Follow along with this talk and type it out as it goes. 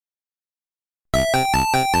Hey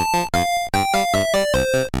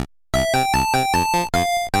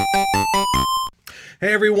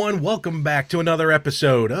everyone, welcome back to another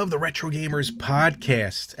episode of the Retro Gamers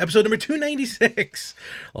Podcast, episode number 296.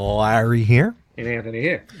 Larry here. And Anthony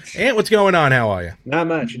here. And what's going on? How are you? Not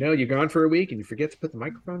much. You know, you're gone for a week and you forget to put the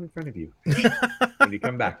microphone in front of you when you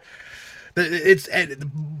come back. It's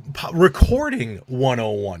recording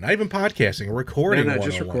 101, not even podcasting, recording 101. No,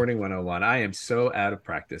 just recording 101. I am so out of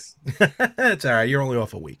practice. That's all right. You're only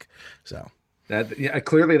off a week. So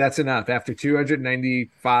clearly that's enough. After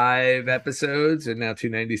 295 episodes and now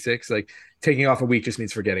 296, like taking off a week just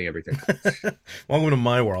means forgetting everything. Welcome to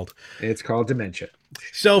my world. It's called dementia.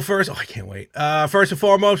 So first, I can't wait. First and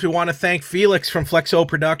foremost, we want to thank Felix from Flexo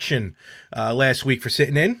Production last week for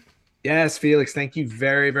sitting in. Yes, Felix, thank you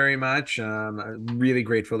very, very much. I'm really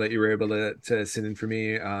grateful that you were able to sit in for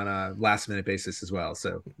me on a last-minute basis as well.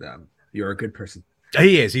 So you're a good person.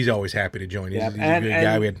 He is. He's always happy to join. He's a good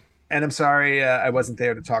guy. And I'm sorry I wasn't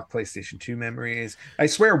there to talk PlayStation 2 memories. I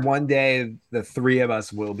swear one day the three of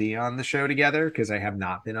us will be on the show together because I have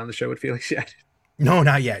not been on the show with Felix yet. No,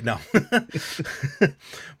 not yet. No.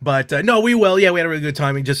 But no, we will. Yeah, we had a really good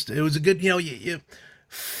time. It was a good,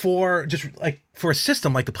 for a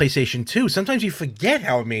system like the PlayStation 2, sometimes you forget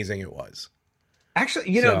how amazing it was.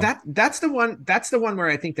 Actually, that's the one where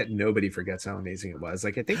I think that nobody forgets how amazing it was.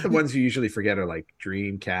 Like I think the ones you usually forget are like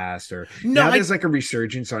Dreamcast or there's like a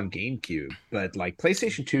resurgence on GameCube, but like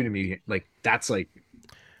PlayStation 2 to me, like that's like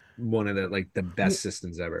one of the best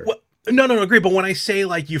systems ever. Well, no, agree. But when I say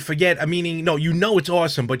like you forget, I meaning no, it's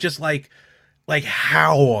awesome, but just like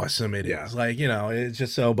how awesome it is. Yeah. Like, it's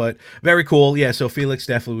just so, but very cool. Yeah, so Felix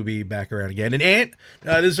definitely will be back around again. And Ant,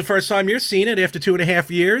 this is the first time you're seeing it after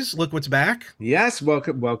 2.5 years. Look what's back. Yes,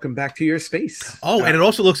 welcome back to your space. Oh, and it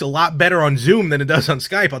also looks a lot better on Zoom than it does on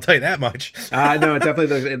Skype, I'll tell you that much. No, it definitely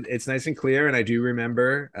looks, it's nice and clear, and I do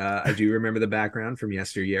remember the background from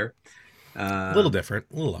yesteryear. A little different,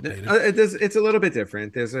 a little updated. It's a little bit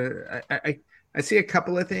different. I see a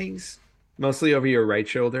couple of things. Mostly over your right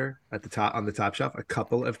shoulder at the top on the top shelf, a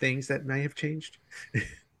couple of things that may have changed.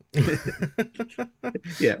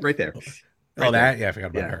 Yeah, right there. Right there. Yeah, I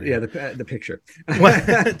forgot about her. Yeah, the picture.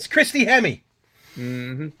 It's Christy Hemme.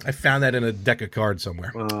 Mm-hmm. I found that in a deck of cards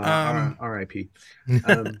somewhere. R.I.P.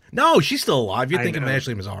 No, she's still alive. You're thinking of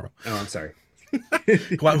Ashley Mazzaro. Oh, I'm sorry.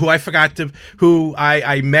 who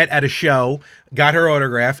I met at a show, got her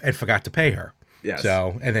autograph, and forgot to pay her. Yes.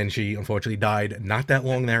 So, and then she unfortunately died not that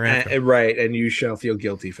long thereafter. Right, and you shall feel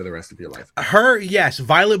guilty for the rest of your life. Yes,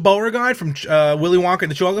 Violet Beauregard from Willy Wonka and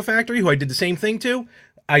the Chocolate Factory, who I did the same thing to.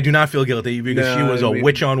 I do not feel guilty because she was a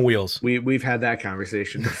witch on wheels. We've had that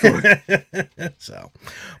conversation before. So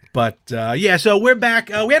we're back.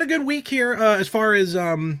 We had a good week here as far as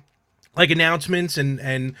like announcements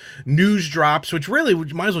and news drops, which really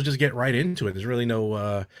we might as well just get right into it. There's really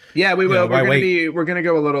no we will. We're gonna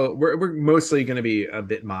go a little. We're mostly gonna be a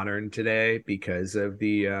bit modern today because of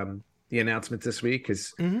the announcements this week.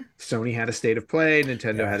 Because Sony had a state of play,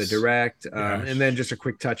 Nintendo had a direct, and then just a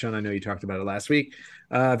quick touch on. I know you talked about it last week.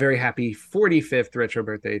 Very happy 45th retro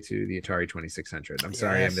birthday to the Atari 2600. I'm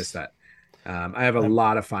sorry I missed that. I have a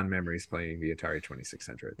lot of fond memories playing the Atari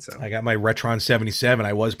 2600. So I got my Retron 77.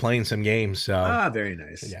 I was playing some games. So very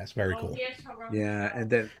nice. Yes, very cool. Yeah, and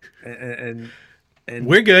then and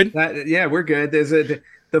we're good. We're good. There's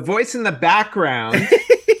the voice in the background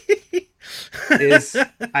is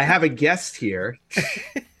I have a guest here.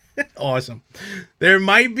 Awesome. There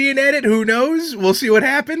might be an edit. Who knows? We'll see what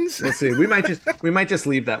happens. We'll see. We might just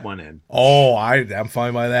leave that one in. Oh, I'm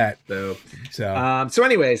fine by that. So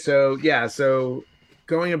anyway, so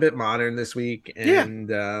going a bit modern this week, and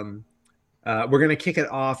we're gonna kick it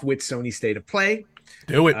off with Sony State of Play.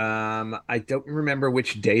 Do it. I don't remember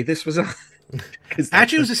which day this was on.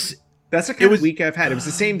 Actually, that's the kind of week I've had. It was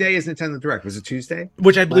the same day as Nintendo Direct. Was it Tuesday?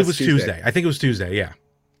 Which I believe was Tuesday. I think it was Tuesday. Yeah.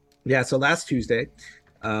 Yeah. So last Tuesday.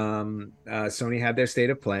 Sony had their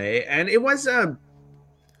State of Play, and it was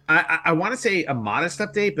I want to say a modest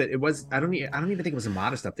update, but it was I don't even think it was a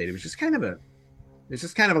modest update. It was just kind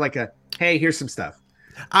of like a hey, here's some stuff.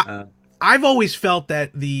 I've always felt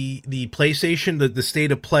that the PlayStation, the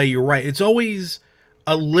State of Play, you're right, it's always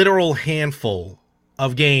a literal handful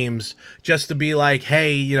of games just to be like,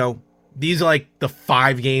 hey, these are like the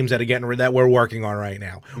 5 games that we're working on right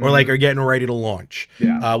now, or like are getting ready to launch.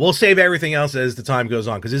 Yeah. We'll save everything else as the time goes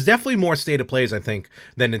on, because there's definitely more State of Plays, I think,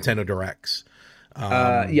 than Nintendo Directs.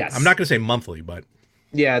 Yes. I'm not going to say monthly, but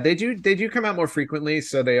yeah, they do come out more frequently,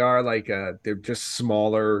 so they are like they're just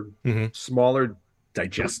smaller,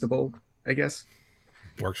 digestible, I guess.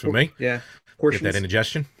 Works for me. Yeah. Get that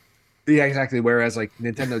indigestion. Yeah, exactly. Whereas like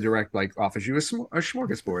Nintendo Direct like offers you a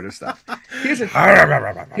smorgasbord of stuff. Here's a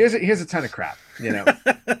here's a ton of crap, you know.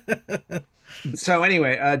 So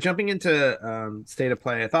anyway, jumping into state of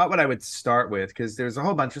play, I thought what I would start with because there's a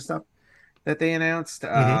whole bunch of stuff that they announced.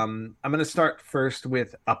 Mm-hmm. I'm going to start first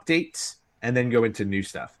with updates and then go into new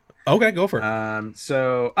stuff. Okay, go for it.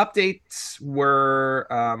 So updates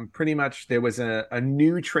were pretty much there was a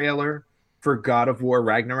new trailer for God of War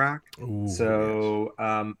Ragnarok. Ooh, So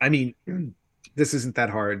I mean, this isn't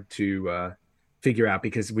that hard to figure out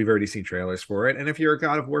because we've already seen trailers for it. And if you're a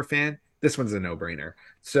God of War fan, this one's a no-brainer.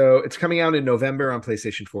 So it's coming out in November on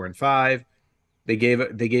PlayStation 4 and 5. They gave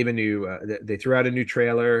a new they threw out a new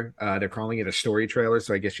trailer. They're calling it a story trailer,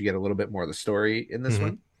 so I guess you get a little bit more of the story in this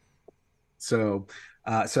one. So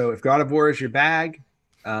so if God of War is your bag,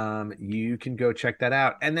 you can go check that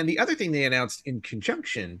out. And then the other thing they announced in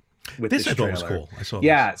conjunction with this trailer, was cool. I saw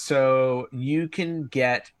this. So you can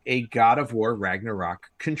get a God of War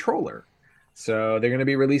Ragnarok controller. So they're going to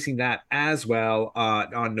be releasing that as well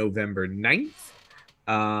on November 9th.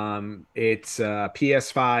 It's a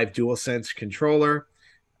PS5 DualSense controller.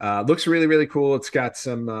 Looks really, really cool. It's got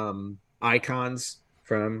some icons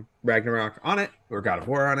from Ragnarok on it, or God of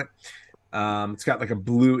War on it. It's got like a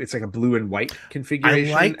blue and white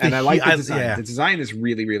configuration. I like the design. Yeah. The design is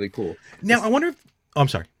really, really cool. Now I wonder if I'm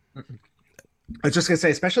sorry. I was just gonna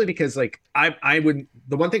say, especially because like I would,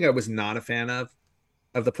 the one thing I was not a fan of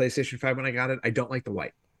the PlayStation 5 when I got it, I don't like the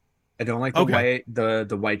white. I don't like the white,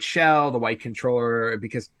 the white shell, the white controller,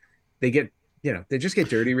 because they get, they just get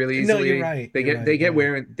dirty really easily. No, you're right. They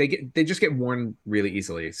just get worn really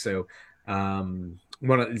easily. So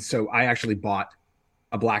so I actually bought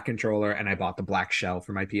a black controller and I bought the black shell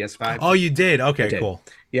for my PS5. Oh, you did? Okay, cool.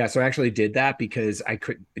 Yeah, so I actually did that because I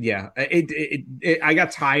could. Yeah, I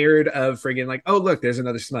got tired of friggin' like, oh look, there's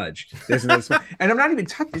another smudge. There's another smudge, and I'm not even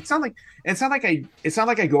touching. It's not like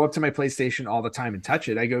I go up to my PlayStation all the time and touch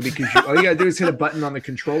it. I go because all you gotta do is hit a button on the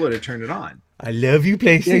controller to turn it on. I love you,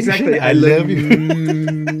 PlayStation. Yeah, exactly. I love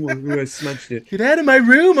you. I smudged it. Get out of my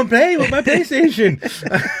room. I'm playing with my PlayStation.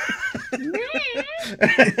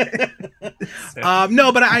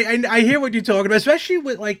 No, but I hear what you're talking about, especially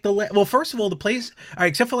with like first of all,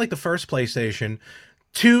 except for like the first PlayStation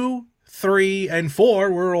 2, 3, and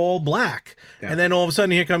 4 were all black. Yeah. And then all of a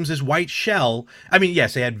sudden here comes this white shell. I mean,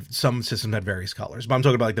 yes, they had some systems had various colors, but I'm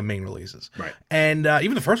talking about like the main releases. Right. And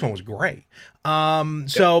even the first one was great. But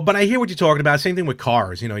I hear what you're talking about. Same thing with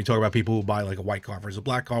cars. You talk about people who buy like a white car versus a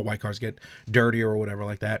black car. White cars get dirtier or whatever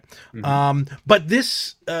like that. Mm-hmm. But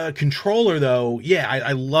this controller though, yeah,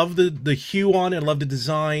 I love the hue on it. I love the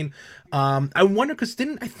design. I wonder because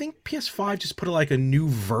I think PS5 just put like a new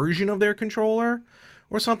version of their controller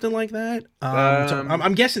or something like that. So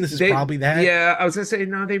I'm guessing this is probably that. Yeah, I was gonna say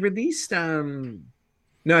no. They released.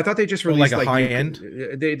 No, I thought they just released like a high end.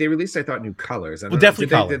 They released, I thought, new colors. Definitely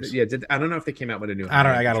colors. I don't know if they came out with a new.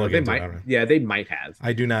 I gotta look into it. Yeah, they might have.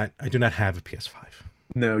 I do not have a PS5.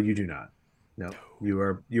 No, you do not. No, you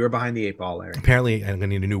are behind the 8 ball, Larry. Apparently, I'm gonna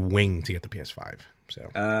need a new wing to get the PS5. So,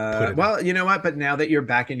 well, you know what? But now that you're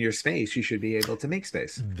back in your space, you should be able to make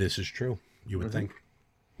space. This is true. You would think.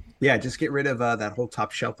 Yeah, just get rid of that whole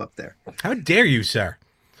top shelf up there. How dare you, sir?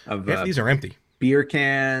 These are empty. Beer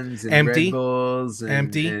cans and Red Bulls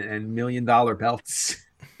and $1 million belts.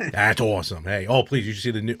 That's awesome. Hey, please, you should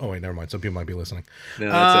see the new. Oh wait, never mind. Some people might be listening. No,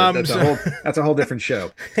 that's a whole different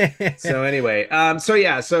show. So anyway, so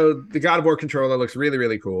the God of War controller looks really,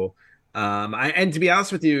 really cool. And to be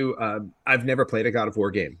honest with you, I've never played a God of War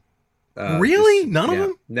game. Really? None of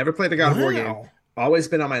them? Never played the God of War game. Always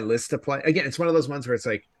been on my list to play. Again, it's one of those ones where it's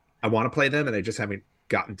like I want to play them and I just haven't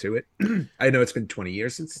gotten to it. I know it's been 20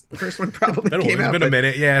 years since the first one probably came out. It's been a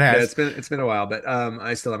minute. Yeah, it has. Yeah, it's been a while, but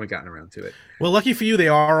I still haven't gotten around to it. Well, lucky for you, they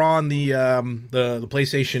are on the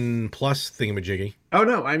PlayStation Plus thingamajiggy. Oh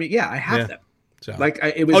no, I mean, yeah, I have them. So like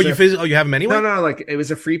it was. You have them anyway? No, like it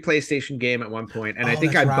was a free PlayStation game at one point, and I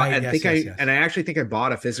think I bought. And I actually think I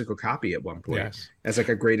bought a physical copy at one point as like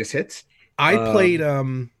a greatest hits. I played.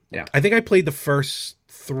 I think I played the first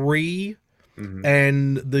 3. Mm-hmm.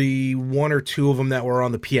 And the 1 or 2 of them that were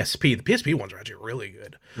on the PSP. The PSP ones are actually really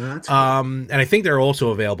good. That's cool. And I think they're also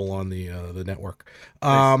available on the network.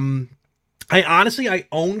 Nice. I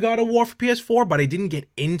own God of War for PS4, but I didn't get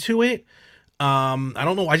into it. I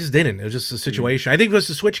don't know. I just didn't. It was just a situation. Mm-hmm. I think because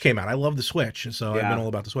the Switch came out. I love the Switch, so I've been all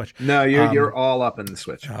about the Switch. No, you're all up in the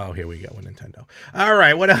Switch. Oh, here we go with Nintendo. All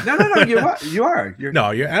right, what else? No, you are.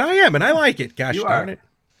 I am, and I like it. Gosh darn it.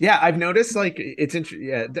 Yeah, I've noticed like it's interesting.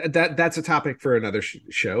 Yeah, that's a topic for another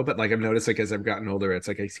show. But like I've noticed like as I've gotten older, it's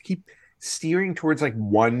like I keep steering towards like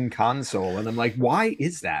one console, and I'm like, why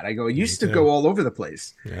is that? I go, it used to too. go all over the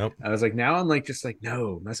place. Yep. I was like, now I'm like, just like,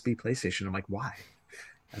 no, it must be PlayStation. I'm like, why?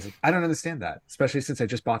 I was like, I don't understand that, especially since I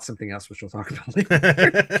just bought something else, which we'll talk about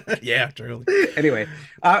later. Yeah, truly. Anyway,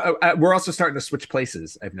 we're also starting to switch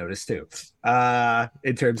places. I've noticed too,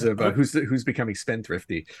 in terms of who's becoming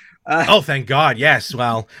spendthrifty. Oh, thank God! Yes.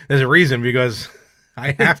 Well, there's a reason, because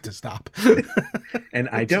I have to stop, and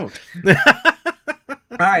I don't.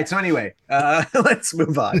 All right. So anyway, let's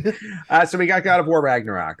move on. So we got God of War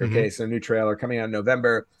Ragnarok. Okay, so new trailer coming out in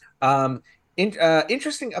November.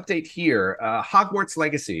 Interesting update here. Hogwarts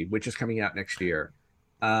Legacy, which is coming out next year.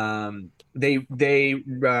 They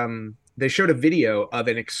showed a video of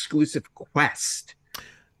an exclusive quest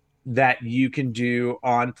that you can do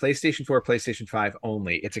on PlayStation 4, PlayStation 5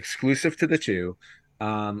 only. It's exclusive to the two.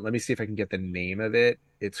 Let me see if I can get the name of it.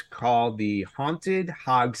 It's called the Haunted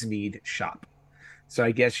Hogsmeade Shop. So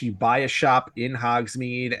I guess you buy a shop in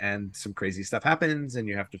Hogsmeade and some crazy stuff happens and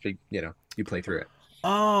you have to, you play through it.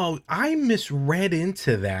 Oh, I misread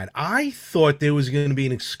into that. I thought there was going to be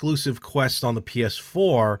an exclusive quest on the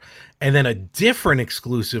PS4 and then a different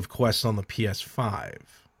exclusive quest on the PS5.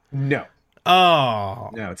 No.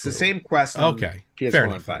 Oh. No, it's the same quest on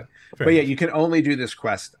PS4 and 5. But yeah, you can only do this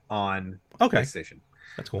quest on PlayStation.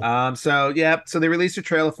 That's cool. So they released a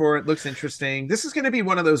trailer for it. Looks interesting. This is going to be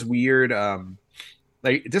one of those weird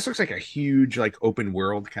like, this looks like a huge like open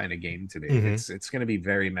world kind of game to me. It's going to be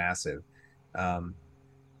very massive.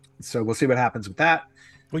 So we'll see what happens with that.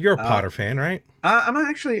 Well, you're a Potter fan, right? I'm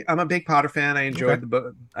a big Potter fan. I enjoyed the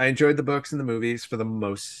book. I enjoyed the books and the movies for the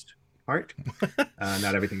most part.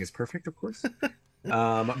 Not everything is perfect, of course.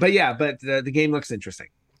 But the game looks interesting.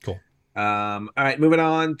 Cool. All right, moving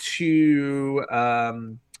on to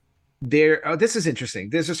this is interesting.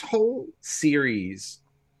 There's this whole series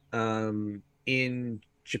in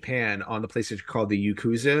Japan on the PlayStation called the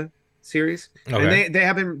Yakuza series, and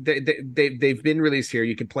they've been released here.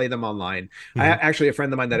 You can play them online. Actually, a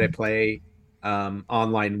friend of mine that I play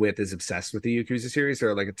online with is obsessed with the Yakuza series. There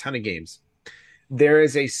are like a ton of games. There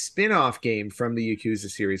is a spin-off game from the Yakuza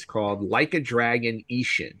series called Like a Dragon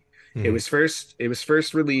Ishin. It was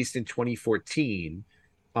first released in 2014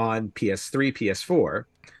 on PS3, PS4,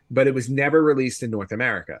 but it was never released in North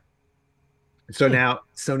America. So now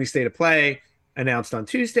Sony State of Play announced on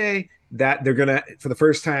Tuesday that they're gonna, for the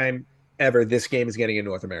first time ever, this game is getting a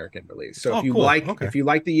North American release. So if you like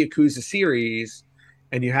the Yakuza series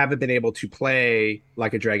and you haven't been able to play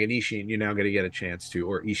Like a Dragon Ishin, you're now going to get a chance to,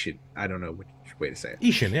 or Ishin, I don't know which way to say it.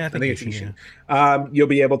 Ishin, yeah, I think it's Ishin. Yeah. You'll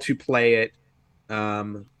be able to play it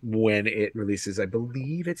when it releases. I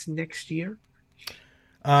believe it's next year.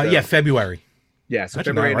 February. Yeah, so actually,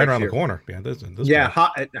 February right around the corner. Yeah,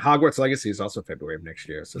 Hogwarts Legacy is also February of next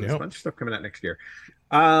year. So there's a bunch of stuff coming out next year.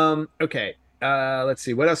 Okay. Let's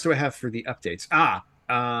see. What else do I have for the updates?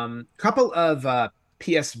 Couple of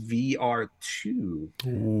PSVR 2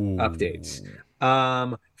 updates.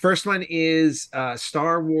 First one is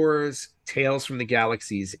Star Wars Tales from the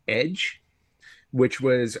Galaxy's Edge, which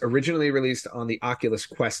was originally released on the Oculus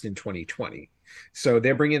Quest in 2020. So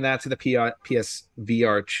they're bringing that to the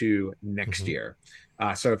PSVR 2 next year.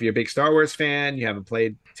 So if you're a big Star Wars fan, you haven't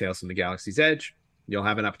played Tales from the Galaxy's Edge, you'll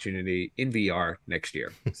have an opportunity in VR next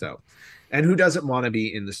year. So, and who doesn't want to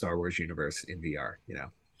be in the Star Wars universe in VR?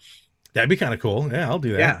 That'd be kind of cool. Yeah, I'll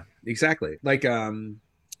do that. Yeah, exactly. Like,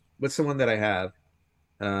 what's the one that I have?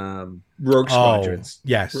 Rogue Squadrons.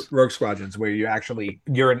 Yes, Rogue Squadrons, where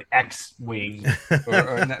you're an X-wing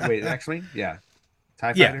wait, X-wing? Yeah,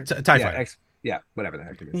 TIE fighter. TIE fighter. Whatever the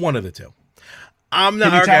heck it is. One of the two. I'm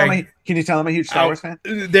not. Can you tell I'm a huge Star Wars fan?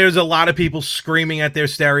 There's a lot of people screaming at their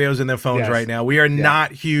stereos and their phones right now. We are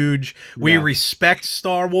not huge. We respect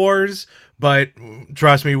Star Wars, but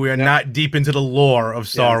trust me, we are not deep into the lore of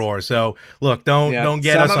Star Wars. So look, don't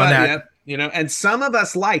get us on that. And some of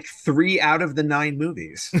us like 3 out of the 9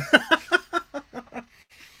 movies.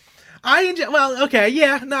 I enjoy. Well, okay,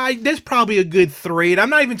 yeah, no, there's probably a good 3, and I'm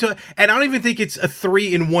not even and I don't even think it's a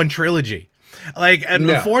 3 in one trilogy. Like, and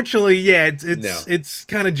unfortunately, it's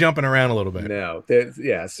kind of jumping around a little bit. No,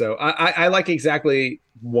 so I like exactly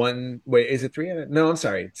one. Wait, is it 3 out of? No, I'm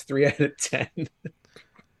sorry, it's 3 out of 10.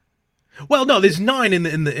 Well, no, there's 9 in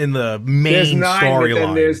the main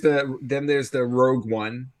storyline. Then there's the Rogue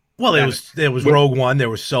One. Well, there was Rogue One. There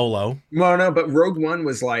was Solo. Well, no, but Rogue One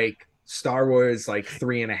was like Star Wars, like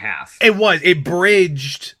 3.5. It was. It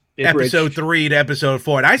bridged episode 3 to episode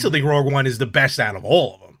 4, and I still think Rogue One is the best out of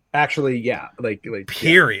all of them. Actually, yeah, like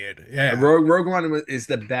period. Yeah. Rogue One is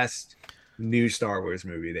the best new Star Wars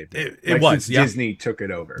movie they've made. It was, since Disney took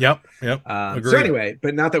it over. Yep. So anyway,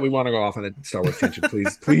 but not that we want to go off on a Star Wars tangent.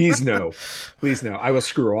 Please no. I will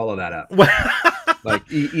screw all of that up. Like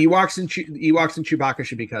Ewoks and Chewbacca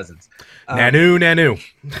should be cousins. Nanu.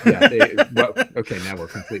 Yeah. Okay, now we're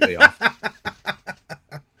completely off.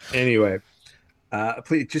 Anyway,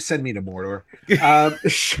 please just send me to Mordor.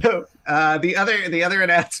 So the other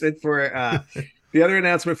announcement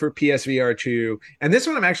for PSVR 2, and this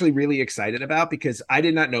one I'm actually really excited about because I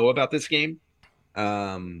did not know about this game.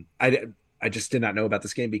 I just did not know about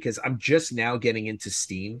this game because I'm just now getting into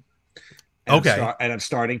Steam. And I'm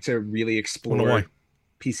starting to really explore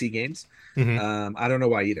PC games. Mm-hmm. I don't know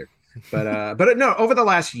why either, but no, over the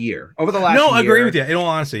last year. I agree with you. In all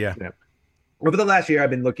honesty, yeah. Over the last year, I've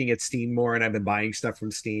been looking at Steam more, and I've been buying stuff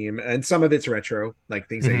from Steam, and some of it's retro, like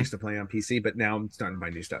things I used to play on PC. But now I'm starting to buy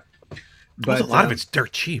new stuff. But a lot of it's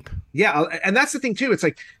dirt cheap. Yeah, and that's the thing too. It's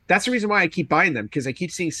like that's the reason why I keep buying them because I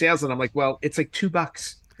keep seeing sales, and I'm like, well, it's like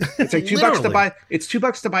 $2. It's like $2 to buy. It's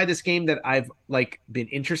 $2 to buy this game that I've like been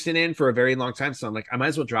interested in for a very long time. So I'm like, I might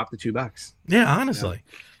as well drop the $2. Yeah, honestly.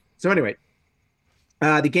 So anyway,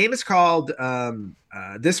 the game is called.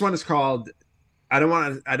 This one is called. I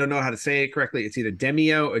don't know how to say it correctly. It's either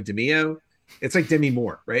Demio or Demio. It's like Demi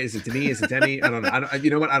Moore, right? Is it Demi? Is it Demi? I don't know. You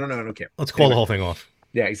know what? I don't know. I don't care. Let's call the whole thing off.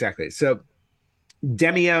 Yeah, exactly. So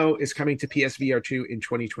Demio is coming to PSVR 2 in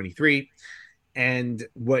 2023. And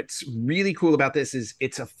what's really cool about this is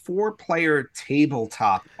it's a 4-player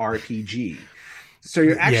tabletop RPG. So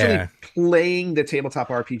you're actually playing the tabletop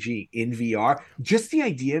RPG in VR. Just the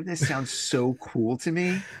idea of this sounds so cool to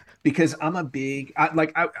me because I'm a big,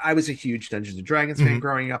 I was a huge Dungeons and Dragons fan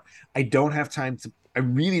growing up. I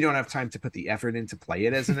really don't have time to put the effort in to play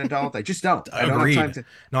it as an adult. I just don't. I don't have time to.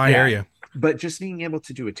 No, I hear you. But just being able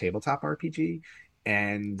to do a tabletop RPG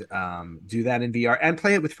and do that in VR and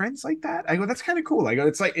play it with friends like that, I go, that's kind of cool. I go,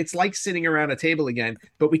 it's like sitting around a table again,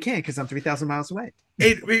 but we can't because I'm 3,000 miles away.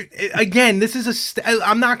 Again, this is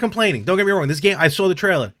I'm not complaining. Don't get me wrong. This game, I saw the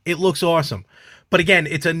trailer. It looks awesome. But again,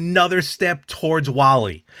 it's another step towards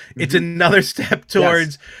Wall-E. It's another step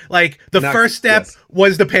towards the first step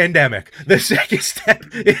was the pandemic. The second step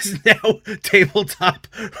is now tabletop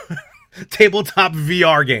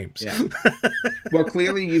VR games. Yeah. Well,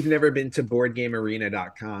 clearly you've never been to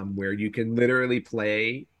boardgamearena.com where you can literally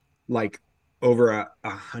play like over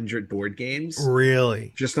 100 board games.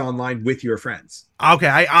 Really? Just online with your friends. Okay,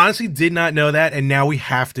 I honestly did not know that, and now we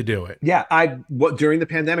have to do it. Yeah, during the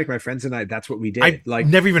pandemic, my friends and I, that's what we did. I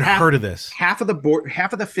never even heard of this. Half of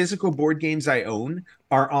the physical board games I own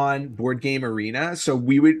are on Board Game Arena. So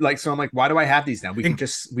we would so I'm like, why do I have these now? We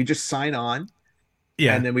just sign on.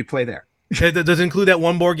 Yeah, and then we play there. Does it include that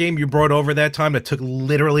one board game you brought over that time that took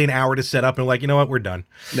literally an hour to set up and like, you know what, we're done?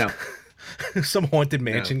 No. Some haunted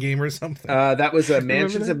mansion game or something. That was a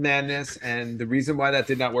Mansions of Madness, and the reason why that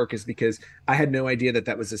did not work is because I had no idea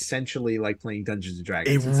that was essentially like playing Dungeons and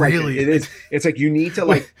Dragons. It is. It's like you need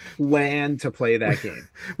to plan to play that game.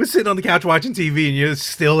 We're sitting on the couch watching TV, and you're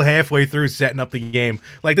still halfway through setting up the game.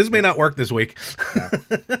 Like, this may not work this week.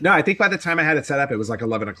 No, I think by the time I had it set up, it was like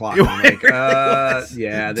 11 o'clock. I'm like,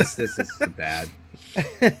 yeah, this is bad.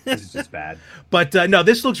 This is just bad. But no,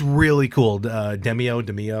 this looks really cool.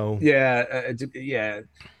 Demio. Yeah.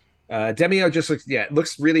 Demio just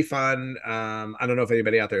looks really fun. I don't know if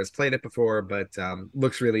anybody out there has played it before, but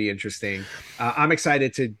looks really interesting. I'm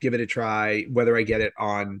excited to give it a try, whether I get it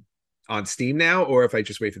on Steam now or if I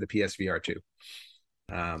just wait for the PSVR 2.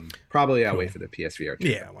 Probably I'll wait for the PSVR 2.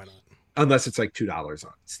 Yeah, why not? Unless it's like $2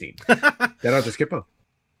 on Steam. Then I'll just get both.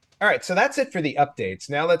 All right, so that's it for the updates.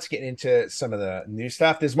 Now let's get into some of the new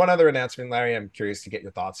stuff. There's one other announcement, Larry, I'm curious to get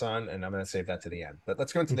your thoughts on, and I'm going to save that to the end. But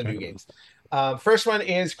let's go into the new games. First one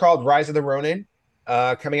is called Rise of the Ronin,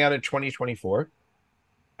 coming out in 2024.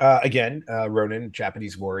 Again, Ronin,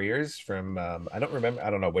 Japanese warriors from, I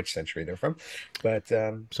don't know which century they're from, but...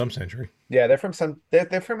 some century. Yeah, they're from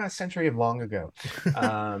a century of long ago,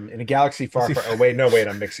 in a galaxy far. Oh wait,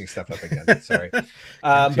 I'm mixing stuff up again. Sorry,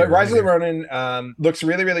 but Rise of the Ronin looks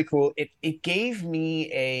really, really cool. It gave me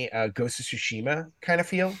a Ghost of Tsushima kind of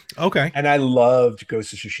feel. Okay, and I loved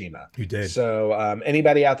Ghost of Tsushima. You did. So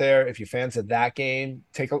anybody out there, if you're fans of that game,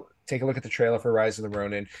 take a look at the trailer for Rise of the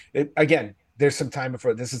Ronin. Again, there's some time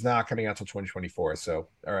before this is not coming out till 2024, so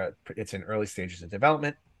it's in early stages of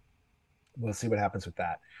development. We'll see what happens with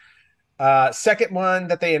that. Second one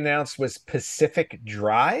that they announced was Pacific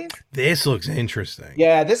Drive. This looks interesting.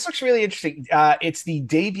 Yeah, this looks really interesting. It's the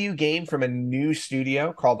debut game from a new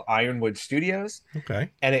studio called Ironwood Studios.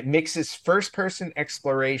 Okay. And it mixes first-person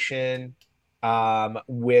exploration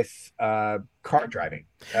with car driving,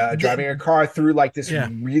 The, driving a car through like this yeah.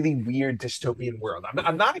 really weird dystopian world.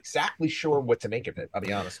 I'm not exactly sure what to make of it. I'll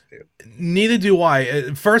be honest with you. Neither do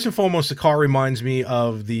I. First and foremost, the car reminds me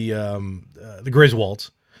of the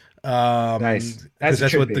Griswolds, Nice, because as it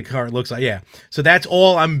that's should what the be. car looks like. Yeah. So that's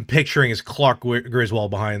all I'm picturing is Clark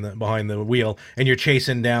Griswold behind the wheel, and you're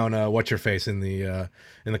chasing down what's your face in the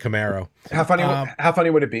Camaro. How funny! Um, How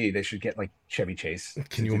funny would it be? They should get like Chevy Chase can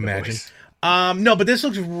to you do the imagine? voice. No, but this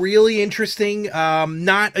looks really interesting.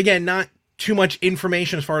 Not too much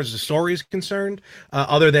information as far as the story is concerned,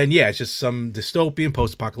 other than yeah, it's just some dystopian,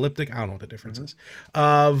 post-apocalyptic. I don't know what the difference Mhm. is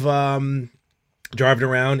of driving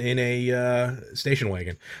around in a station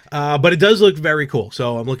wagon. But it does look very cool,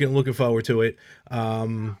 so I'm looking forward to it.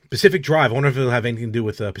 Pacific Drive. I wonder if it'll have anything to do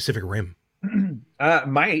with Pacific Rim.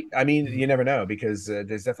 Might. I mean, you never know because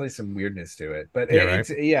there's definitely some weirdness to it. But Yeah, right. it's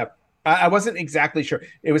yeah. I wasn't exactly sure.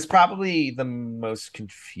 It was probably the most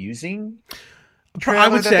confusing I trailer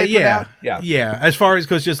would that say, they put yeah, out. Yeah. yeah. As far as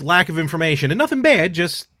because just lack of information and nothing bad,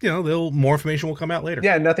 just they'll more information will come out later.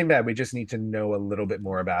 Yeah, nothing bad. We just need to know a little bit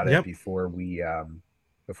more about it Yep. before we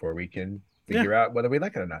can Yeah. figure out whether we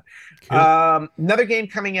like it or not. Cool. Another game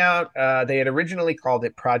coming out. They had originally called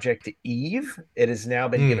it Project Eve. It has now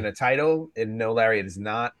been Hmm. given a title. And no, Larry, it is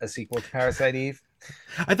not a sequel to Parasite Eve.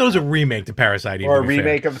 I thought it was a remake to Parasite Eve. Or To a be fair.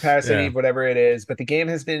 remake of the Parasite Yeah. Eve, whatever it is. But the game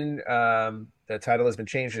has been the title has been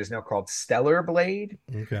changed. It is now called Stellar Blade.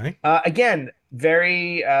 Okay. Again,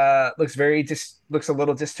 very looks a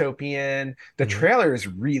little dystopian. The Hmm. trailer is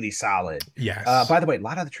really solid. Yes. By the way, a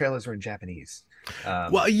lot of the trailers are in Japanese.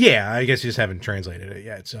 Well, yeah. I guess you just haven't translated it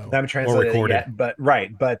yet, I so haven't or translated it recorded. yet, but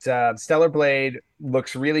right. But Stellar Blade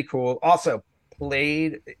looks really cool. Also,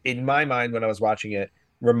 played in my mind when I was watching it,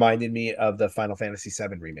 reminded me of the Final Fantasy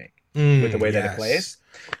VII remake with the way that it Yes. plays.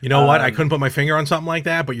 You know what? I Um, couldn't put my finger on something like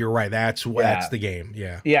that, but you're right. That's yeah, the game.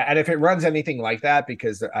 Yeah. yeah, and if it runs anything like that,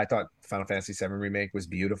 because I thought Final Fantasy VII remake was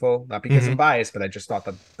beautiful, not because I'm Hmm. biased, but I just thought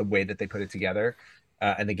the way that they put it together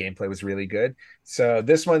and the gameplay was really good. So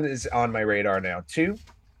this one is on my radar now too.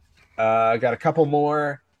 Got a couple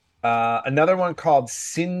more. Another one called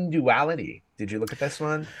Sin Duality. Did you look at this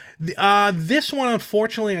one? This one,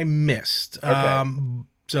 unfortunately, I missed. Okay.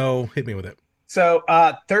 So hit me with it. So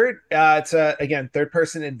it's again third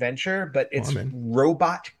person adventure, but Oh, it's I'm in.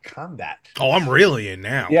 robot combat. Oh, I'm really in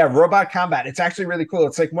now. Yeah, robot combat. It's actually really cool.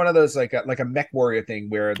 It's like one of those like a mech warrior thing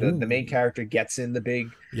where the main Ooh. character gets in the big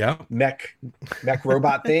Yeah. mech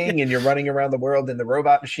robot thing, and you're running around the world in the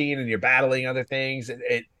robot machine, and you're battling other things.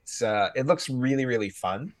 It looks really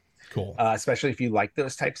fun, Cool. especially if you like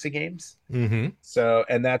those types of games. Mm-hmm. So,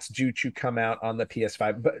 and that's due to come out on the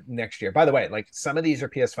PS5 but next year. By the way, like some of these are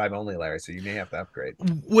PS5 only, Larry, so you may have to upgrade.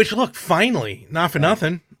 Which look, finally, not for Yeah.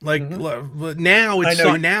 nothing. Like Mhm. now I it's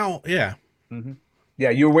know. now. Yeah. Mhm.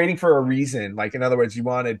 Yeah, you were waiting for a reason. Like in other words, you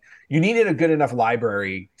needed a good enough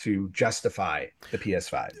library to justify the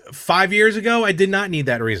PS5. 5 years ago, I did not need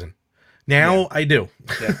that reason. Yeah. Now I do.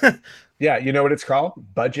 Yeah. Yeah, you know what it's called?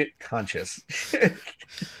 Budget conscious.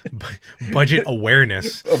 Budget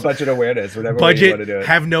awareness. Or budget awareness, whatever way you want Budget to do it.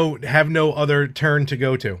 have no other turn to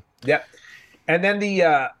go to. Yep. And then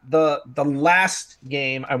the last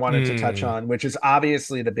game I wanted to touch Mm. on, which is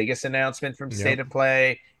obviously the biggest announcement from State Yep. of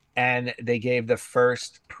Play, and they gave the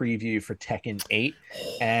first preview for Tekken 8,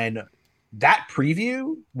 and that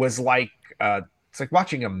preview was like it's like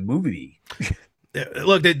watching a movie.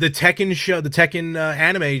 Look, the Tekken show, the Tekken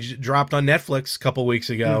anime dropped on Netflix a couple weeks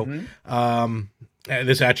ago. Mm-hmm.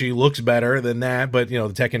 This actually looks better than that, but the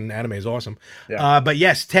Tekken anime is awesome. Yeah. But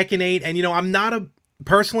yes, Tekken 8, and I'm not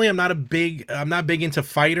big into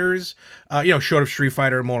fighters. Short of Street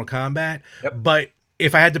Fighter and Mortal Kombat. Yep. But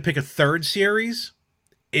if I had to pick a third series,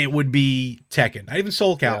 it would be Tekken. Not even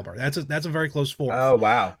Soul Calibur. That's a very close fourth. Oh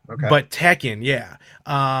wow. Okay. But Tekken, yeah.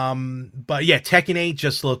 But yeah, Tekken 8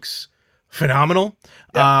 just looks phenomenal.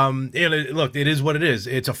 Yeah. Look, it is what it is.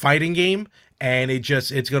 It's a fighting game, and it's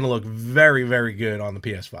going to look very, very good on the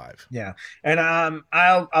PS5. Yeah. And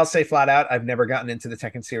I'll say flat out, I've never gotten into the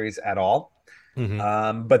Tekken series at all.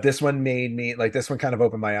 Mm-hmm. But this one made me like this one kind of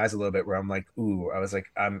opened my eyes a little bit where I'm like, ooh, I was like,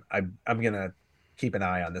 I'm gonna keep an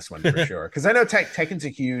eye on this one for sure. Because I know Tekken's a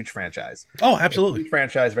huge franchise. Oh, It's a absolutely. huge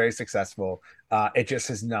franchise, very successful. It just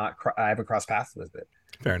has not I haven't crossed paths with it.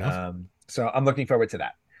 Fair enough. So I'm looking forward to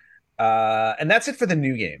that. And that's it for the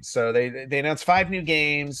new games. So they announced 5 new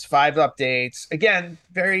games, 5 updates. Again,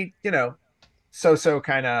 very, so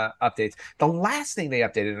kind of updates. The last thing they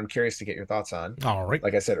updated, I'm curious to get your thoughts on, All right.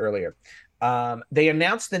 like I said earlier. They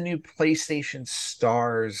announced the new PlayStation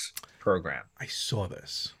Stars program. I saw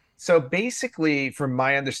this. So basically, from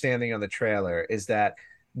my understanding on the trailer, is that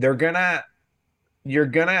they're gonna you're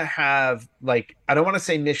gonna have, like, I don't want to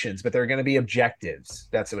say missions, but they're gonna be objectives.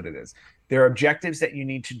 That's what it is. There are objectives that you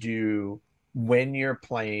need to do when you're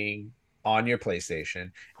playing on your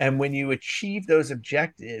PlayStation. And when you achieve those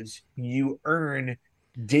objectives, you earn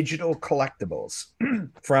digital collectibles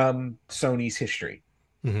from Sony's history.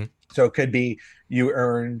 Mm-hmm. So it could be you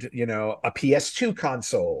earned, a PS2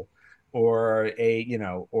 console, or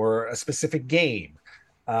or a specific game.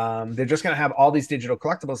 They're just going to have all these digital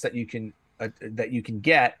collectibles that you can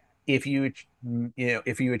get if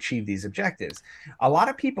you achieve these objectives. A lot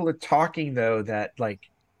of people are talking, though, that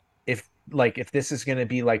if this is going to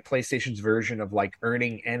be like PlayStation's version of like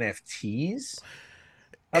earning NFTs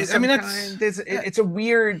of I some mean, kind. It's a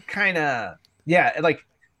weird kind of, yeah, like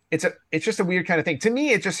it's just a weird kind of thing. To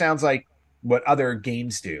me, it just sounds like what other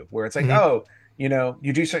games do, where it's like, mm-hmm. oh,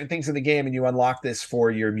 you do certain things in the game and you unlock this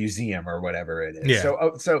for your museum or whatever it is.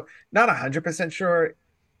 Yeah. So not 100% sure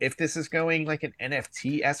if this is going like an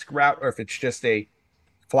NFT-esque route, or if it's just a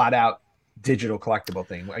flat out digital collectible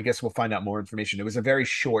thing. I guess we'll find out more information. It was a very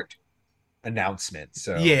short announcement.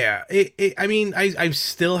 So yeah, I mean, I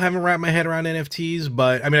still haven't wrapped my head around NFTs,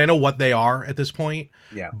 but I mean, I know what they are at this point.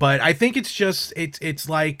 Yeah. But I think it's just it's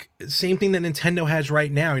like same thing that Nintendo has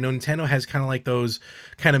right now. Nintendo has kind of like those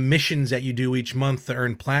kind of missions that you do each month to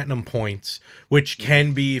earn platinum points, which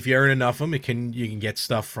can be, if you earn enough of them, you can get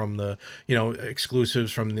stuff from the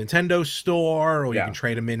exclusives from the Nintendo store, or you can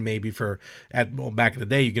trade them in maybe back in the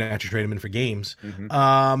day you can actually trade them in for games.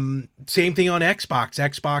 Same thing on Xbox.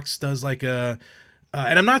 Xbox does like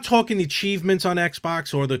and I'm not talking the achievements on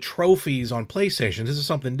Xbox or the trophies on PlayStation. This is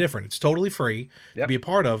something different. It's totally free to be a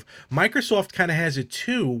part of. Microsoft kind of has it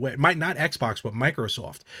too. It might not Xbox, but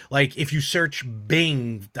Microsoft. Like if you search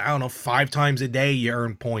Bing, I don't know, 5 times a day, you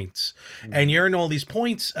earn points. And you earn all these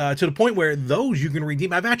points to the point where those you can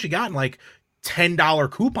redeem. I've actually gotten like $10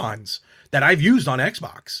 coupons that I've used on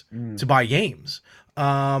Xbox to buy games.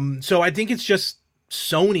 So I think it's just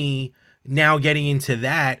Sony now getting into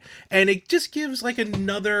that, and it just gives like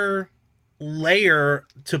another layer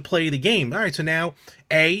to play the game. All right, so now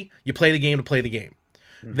you play the game to play the game.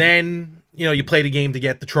 Then you play the game to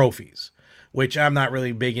get the trophies, which I'm not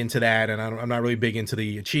really big into that, and I'm not really big into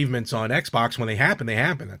the achievements on Xbox. When they happen,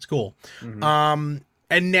 that's cool. And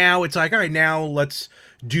now it's like, all right, now let's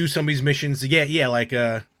do some of these missions to get like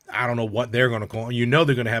I don't know what they're going to call. They're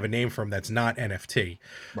going to have a name for them that's not NFT.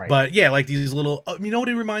 Right. But yeah, like these little. You know what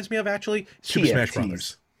it reminds me of actually? Super Smash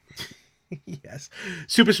Brothers. Yes,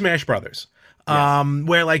 Super Smash Brothers. Yes.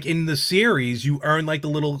 Where like in the series you earn like the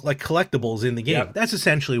little like collectibles in the game. That's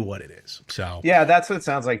essentially what it is. So yeah, that's what it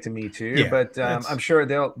sounds like to me too. Yeah, but I'm sure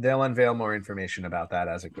they'll unveil more information about that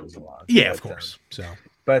as it goes along. Yeah, of course.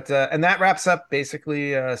 And that wraps up basically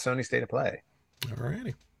Sony State of Play.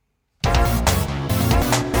 Alrighty.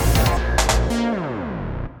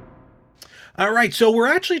 All right, so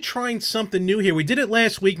we're actually trying something new here. We did it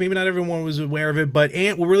last week. Maybe not everyone was aware of it, but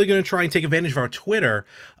we're really going to try and take advantage of our Twitter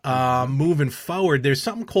moving forward. There's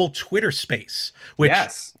something called Twitter Space, which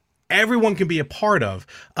everyone can be a part of.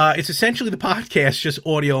 It's essentially the podcast, just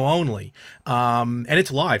audio only, and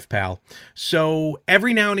it's live, pal. So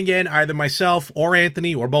every now and again, either myself or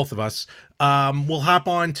Anthony or both of us we'll hop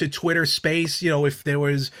on to Twitter Space. If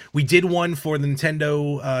we did one for the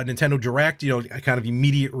Nintendo Direct, kind of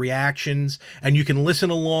immediate reactions, and you can listen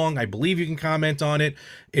along. I believe you can comment on it.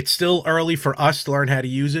 It's still early for us to learn how to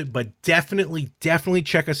use it, but definitely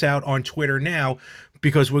check us out on Twitter now,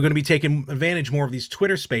 because we're going to be taking advantage more of these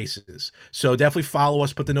Twitter Spaces. So definitely follow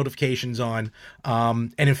us, put the notifications on.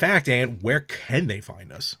 And in fact, Ann, where can they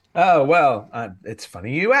find us? Oh, well, it's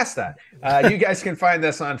funny you asked that. You guys can find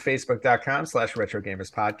us on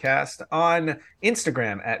Facebook.com/RetroGamersPodcast, on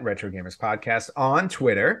Instagram at RetroGamersPodcast, on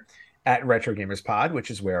Twitter at RetroGamersPod, which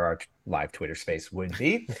is where our live Twitter space would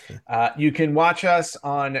be. You can watch us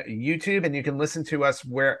on YouTube, and you can listen to us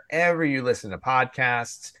wherever you listen to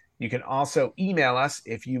podcasts. You can also email us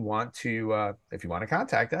if you want to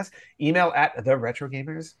contact us. Email at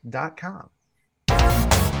theretrogamers.com.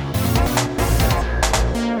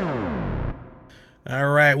 All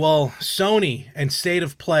right. Well, Sony and State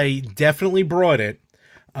of Play definitely brought it.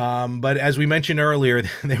 But as we mentioned earlier,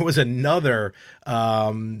 there was another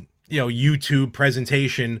YouTube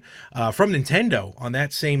presentation from Nintendo on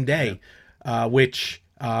that same day, which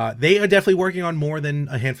they are definitely working on more than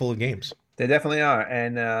a handful of games. They definitely are.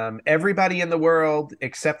 And everybody in the world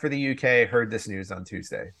except for the UK heard this news on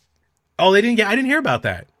Tuesday. Oh, I didn't hear about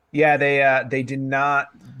that. Yeah, they did not.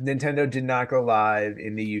 Nintendo did not go live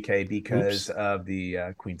in the UK because of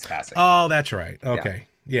the Queen's passing. Oh, that's right. Okay.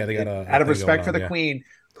 Yeah, they got out of respect for the Queen,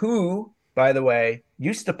 who, by the way,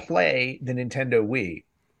 used to play the Nintendo Wii.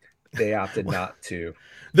 they opted not to.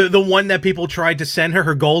 The one that people tried to send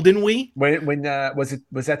her golden Wii. When was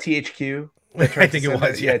that THQ that I tried to think it send her?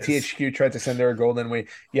 was. Yeah, Yes. THQ tried to send her a golden Wii.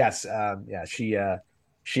 Yes,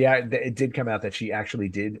 yeah, it did come out that she actually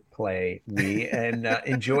did play Wii and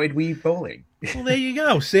enjoyed Wii bowling. Well, there you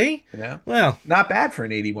go. See? You know, Well, not bad for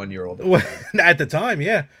an 81-year-old at the time,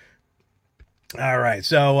 yeah. All right.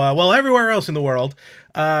 So, well, everywhere else in the world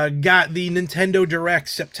got the Nintendo Direct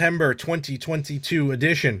September 2022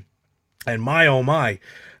 edition. And my, oh my,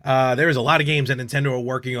 there's a lot of games that Nintendo are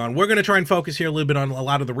working on. We're going to try and focus here a little bit on a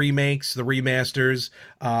lot of the remakes, the remasters,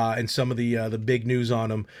 and some of the big news on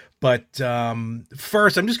them. But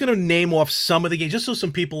first, I'm just going to name off some of the games, just so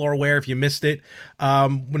some people are aware if you missed it.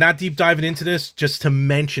 We're not deep diving into this, just to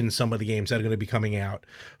mention some of the games that are going to be coming out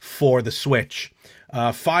for the Switch.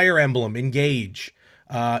 Fire Emblem, Engage.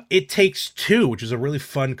 It Takes Two, which is a really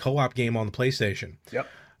fun co-op game on the PlayStation. Yep.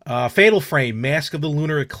 Fatal Frame, Mask of the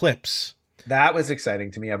Lunar Eclipse. That was exciting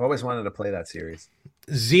to me. I've always wanted to play that series.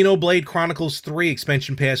 Xenoblade Chronicles 3,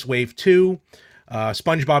 Expansion Pass Wave 2.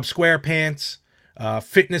 SpongeBob SquarePants.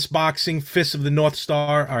 Fitness Boxing, Fists of the North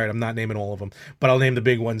Star. All right, I'm not naming all of them, but I'll name the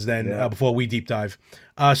big ones then before we deep dive.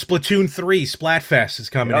 Splatoon 3, Splatfest is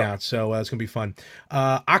coming out, so it's going to be fun.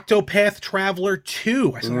 Octopath Traveler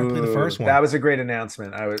 2. I still haven't played the first one. That was a great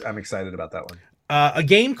announcement. I'm excited about that one. A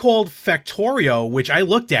game called Factorio, which I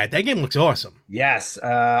looked at. That game looks awesome. Yes.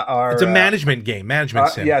 It's a management game, management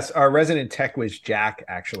sim. Yes, our resident tech whiz Jack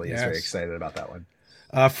actually is very excited about that one.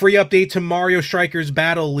 Free update to Mario Strikers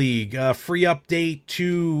Battle League. Free update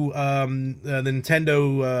to the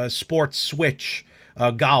Nintendo Sports Switch.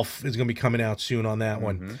 Golf is going to be coming out soon on that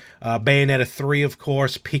one. Bayonetta 3, of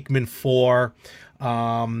course. Pikmin 4.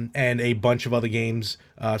 And a bunch of other games.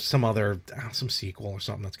 Some sequel or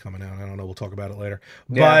something that's coming out. I don't know. We'll talk about it later.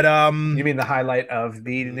 Yeah. But you mean the highlight of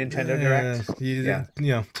the Nintendo Direct? Yeah.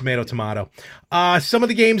 You know, tomato. Some of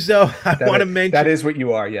the games, though, I want to mention. That is what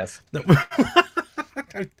you are, yes.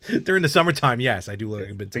 During the summertime, yes, I do look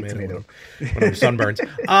a bit tomato. When I'm sunburns.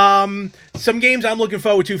 Some games I'm looking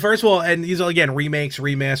forward to. First of all, and these are again remakes,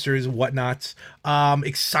 remasters, whatnots.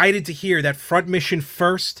 Excited to hear that Front Mission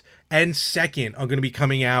First and Second are going to be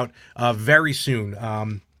coming out very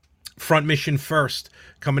soon. Front Mission First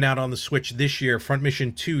coming out on the Switch this year. Front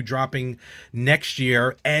Mission 2 dropping next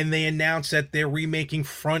year. And they announced that they're remaking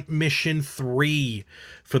Front Mission 3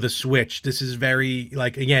 for the Switch. This is very,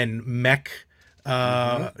 like, again, mech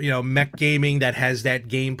gaming that has that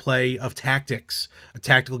gameplay of tactics, a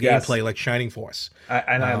tactical gameplay like Shining Force.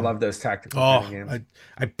 I love those tactical games.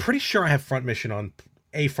 I'm pretty sure I have Front Mission on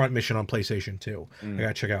PlayStation 2. I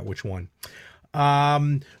gotta check out which one.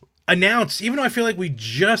 Announced, even though I feel like we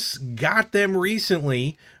just got them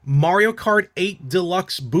recently, Mario Kart 8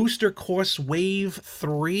 Deluxe Booster Course Wave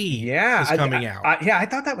 3 is coming out. I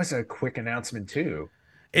thought that was a quick announcement too.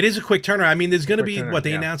 It is a quick turnaround. I mean, there's going to be,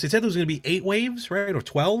 they announced, they said there was going to be 8 waves, right? Or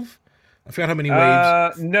 12? I forgot how many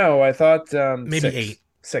waves. No, I thought maybe 8.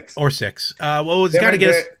 6. Or 6. Well, it's got to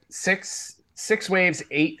get us... 6 waves,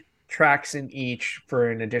 8 tracks in each for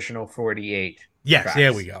an additional 48. Yes, tracks.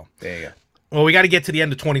 There we go. There you go. Well, we got to get to the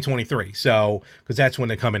end of 2023, so because that's when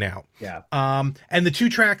they're coming out. Yeah. And the 2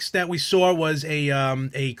 tracks that we saw was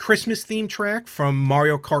a Christmas themed track from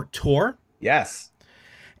Mario Kart Tour. Yes.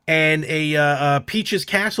 And a Peach's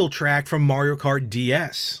Castle track from Mario Kart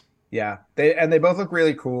DS. Yeah, they both look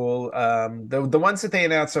really cool. The ones that they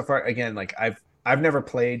announced so far, again, like I've never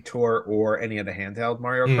played Tour or any of the handheld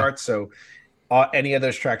Mario Kart, so any of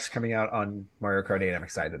those tracks coming out on Mario Kart 8, I'm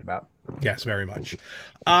excited about. Yes, very much.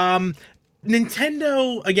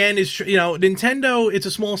 Nintendo again is Nintendo. It's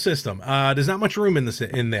a small system. There's not much room in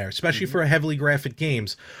there, especially for heavily graphic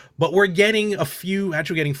games. But we're getting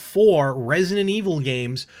getting 4 Resident Evil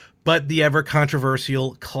games, but the ever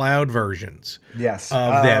controversial cloud versions. Yes,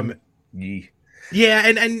 of them. Yeah,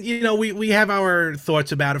 and we have our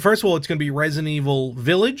thoughts about it. First of all, it's going to be Resident Evil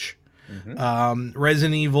Village,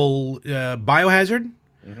 Resident Evil Biohazard,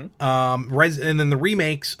 and then the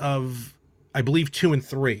remakes of, I believe, 2 and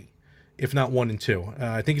 3. If not 1 and 2.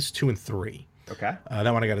 I think it's 2 and 3. Okay.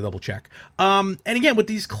 That one I got to double check. And again, with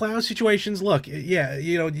these cloud situations, look,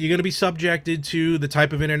 you're going to be subjected to the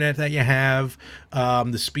type of internet that you have,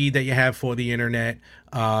 the speed that you have for the internet.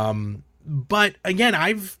 But again,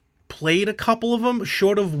 I've played a couple of them,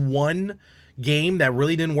 short of one game that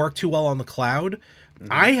really didn't work too well on the cloud.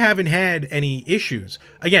 I haven't had any issues.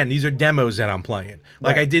 Again, these are demos that I'm playing.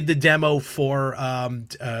 Like I did the demo for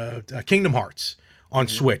Kingdom Hearts on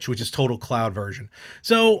Switch, which is total cloud version.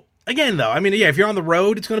 So again, though, I mean, if you're on the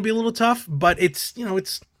road, it's going to be a little tough, but it's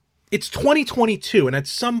 2022. And at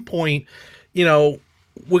some point,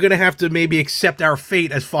 we're gonna have to maybe accept our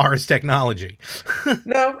fate as far as technology.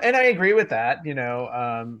 No, and I agree with that.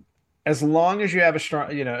 As long as you have a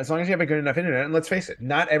strong, as long as you have a good enough internet, and let's face it,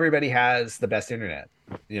 not everybody has the best internet.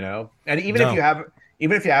 And No. even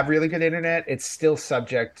if you have really good internet, it's still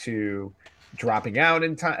subject to dropping out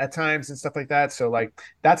at times and stuff like that. So like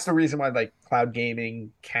that's the reason why like cloud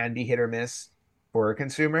gaming can be hit or miss for a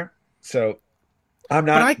consumer. So I'm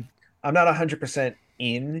But not I'm not 100%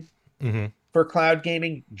 in Mhm. for cloud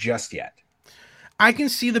gaming just yet. I can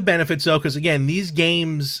see the benefits though, because again, these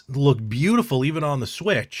games look beautiful even on the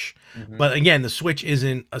Switch. Mm-hmm. But again, the Switch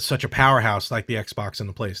isn't such a powerhouse like the Xbox and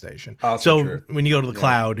the PlayStation. Also So true. when you go to the Yeah.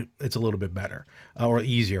 cloud, it's a little bit better or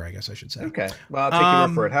easier, I guess I should say. Okay. Well, I'll take your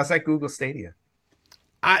word for it. How's that Google Stadia?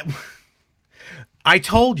 I I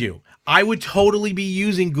told you I would totally be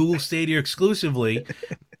using Google Stadia exclusively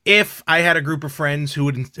if I had a group of friends who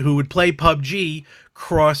would play PUBG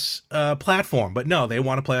cross platform. But no, they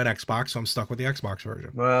want to play on Xbox, so I'm stuck with the Xbox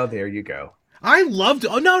version. Well, there you go. I loved.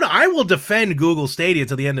 Oh no, I will defend Google Stadia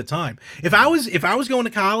to the end of time. If I was going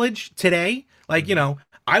to college today, like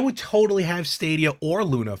I would totally have Stadia or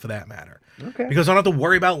Luna for that matter, Okay. because I don't have to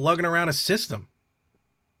worry about lugging around a system.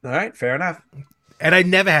 All right. Fair enough. And I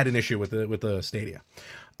never had an issue with the Stadia,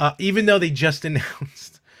 even though they just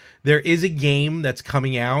announced there is a game that's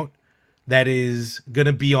coming out that is going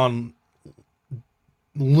to be on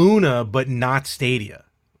Luna but not Stadia,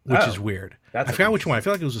 which is weird. I forgot which one. I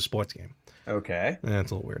feel like it was a sports game. Okay.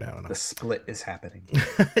 That's a little weird. I don't know. The split is happening.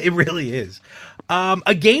 It really is.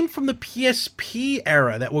 A game from the PSP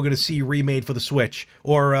era that we're going to see remade for the Switch,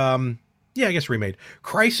 or yeah, I guess remade.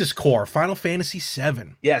 Crisis Core, Final Fantasy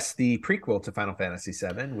VII. Yes, the prequel to Final Fantasy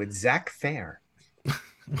VII with Zach Fair.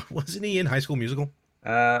 Wasn't he in High School Musical?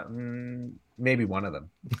 Maybe one of them.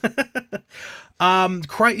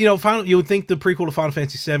 You would think the prequel to Final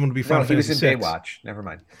Fantasy VII would be Final Fantasy Fantasy VI. VI. Baywatch. Never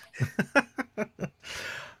mind.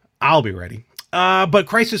 I'll be ready. But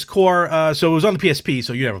Crisis Core, so it was on the PSP,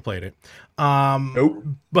 so you never played it. Nope.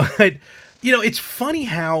 But it's funny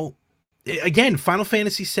how, again, Final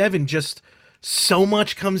Fantasy VII, just so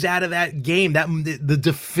much comes out of that game. The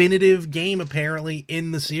definitive game apparently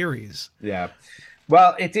in the series. Yeah.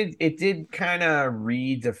 Well, it did kind of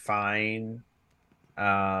redefine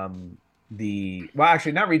actually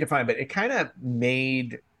not redefine, but it kind of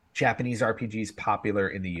made Japanese RPGs popular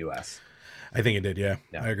in the US. I think it did, yeah.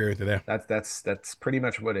 I agree with you there. That's pretty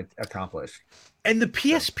much what it accomplished. And the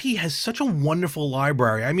PSP has such a wonderful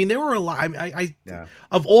library. I mean, there were a lot.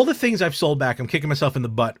 Of all the things I've sold back, I'm kicking myself in the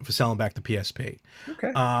butt for selling back the PSP.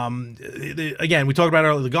 Okay. Again, we talked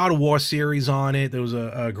about the God of War series on it. There was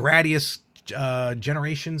a Gradius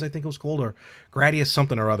Generations, I think it was called, or Gradius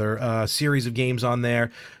something or other, series of games on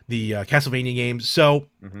there. The Castlevania games. So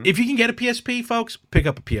if you can get a PSP, folks, pick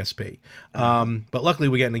up a PSP. But luckily,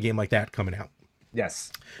 we're getting a game like that coming out.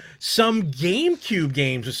 Yes. Some GameCube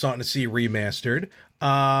games are starting to see remastered,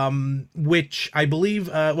 which I believe,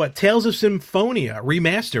 Tales of Symphonia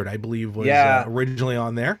Remastered, I believe, was originally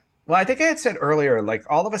on there. Well, I think I had said earlier, like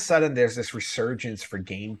all of a sudden there's this resurgence for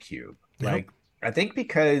GameCube. Like, I think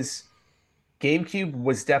because GameCube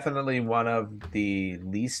was definitely one of the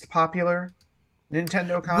least popular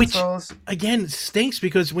Nintendo consoles. Which, again, stinks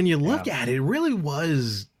because when you look at it, it really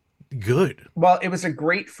was good. Well, it was a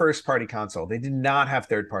great first-party console. They did not have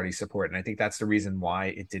third-party support, and I think that's the reason why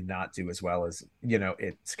it did not do as well as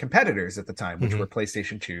its competitors at the time, which were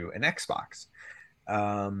PlayStation 2 and Xbox.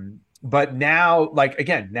 But now,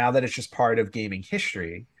 now that it's just part of gaming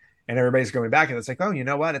history, and everybody's going back, and it's like, oh, you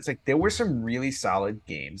know what? It's like there were some really solid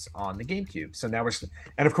games on the GameCube. So now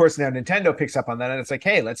and of course now Nintendo picks up on that, and it's like,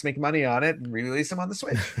 hey, let's make money on it and re-release them on the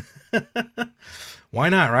Switch. Why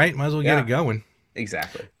not, right? Might as well get it going.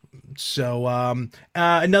 Exactly. So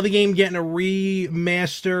another game getting a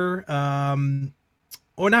remaster,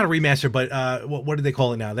 or not a remaster, but what do they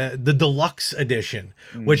call it now? The deluxe edition,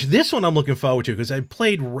 which this one I'm looking forward to because I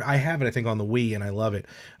have it, I think, on the Wii, and I love it.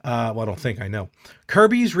 Well, I don't think I know.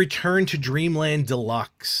 Kirby's Return to Dreamland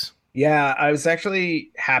Deluxe. Yeah, I was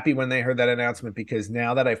actually happy when they heard that announcement because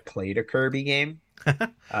now that I've played a Kirby game,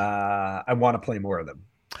 I want to play more of them.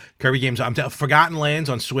 Kirby games, Forgotten Lands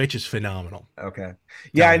on Switch is phenomenal. Okay.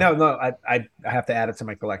 Yeah, I know. No, I have to add it to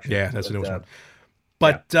my collection. Yeah, that's the newest one.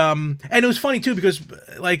 But and it was funny too because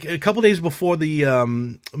like a couple days before the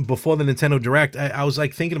Nintendo Direct, I was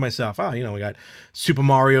like thinking to myself, we got Super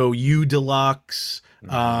Mario U Deluxe,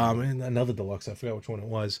 and another deluxe. I forgot which one it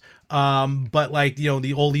was. But like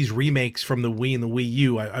all these remakes from the Wii and the Wii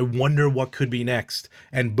U. I wonder what could be next.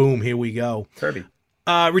 And boom, here we go. Kirby.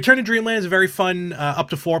 Return to Dreamland is a very fun up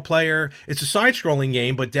to 4-player. It's a side-scrolling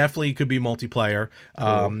game, but definitely could be multiplayer.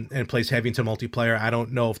 Cool. And plays heavy into multiplayer. I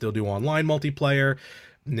don't know if they'll do online multiplayer.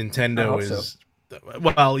 Nintendo is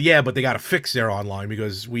well, yeah, but they got to fix their online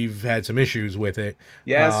because we've had some issues with it.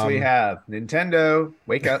 Yes, we have. Nintendo,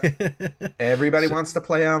 wake up. Everybody wants to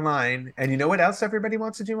play online. And you know what else everybody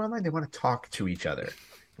wants to do online? They want to talk to each other.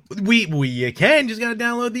 You can just got to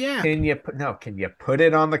download the app. Can you put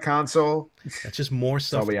it on the console? That's just more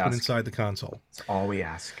stuff to put inside the console. That's all we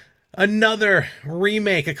ask. Another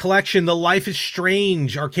remake, a collection, the Life is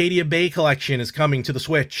Strange Arcadia Bay collection is coming to the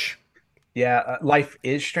Switch. Yeah, Life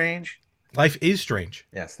is Strange. Life is Strange.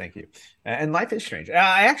 Yes, thank you. And Life is Strange.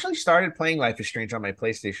 I actually started playing Life is Strange on my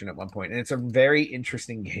PlayStation at one point, and it's a very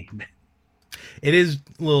interesting game. It is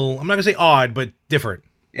a little, I'm not going to say odd, but different.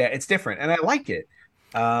 Yeah, it's different, and I like it.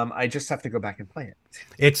 I just have to go back and play it.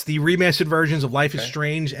 It's the remastered versions of Life is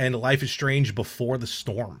Strange and Life is Strange Before the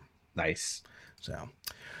Storm. Nice. So,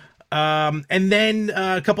 and then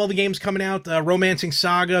a couple other games coming out. Romancing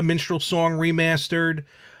Saga, Minstrel Song Remastered.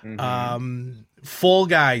 Mm-hmm. Fall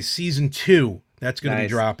Guys Season 2. That's going to be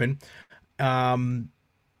dropping. What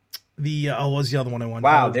was the other one I wanted?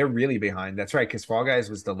 Wow, they're really behind. That's right, because Fall Guys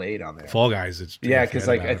was delayed on there. Fall Guys, because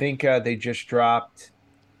I think they just dropped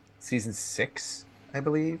Season 6, I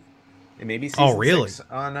believe. It may be Season 6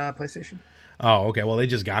 on PlayStation. Oh, okay. Well, they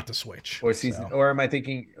just got the Switch. Or am I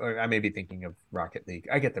thinking? Or I may be thinking of Rocket League.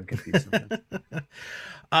 I get them confused sometimes.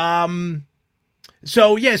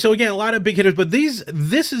 So again, a lot of big hitters, but this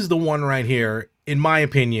is the one right here, in my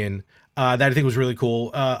opinion, that I think was really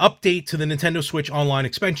cool. Update to the Nintendo Switch Online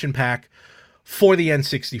expansion pack for the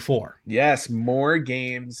N64. Yes, more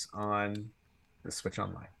games on the Switch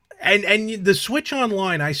Online. And the Switch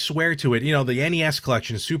Online, I swear to it, the NES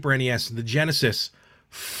collection, Super NES, the Genesis,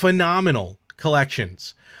 phenomenal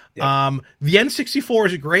collections. Yep. The N64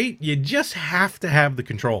 is great. You just have to have the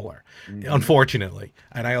controller, unfortunately.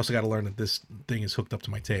 And I also got to learn that this thing is hooked up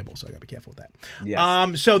to my table, so I got to be careful with that.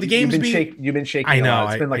 Yes. So the game's you've been shaking. I know.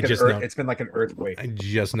 It's been like an earthquake. I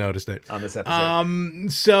just noticed it on this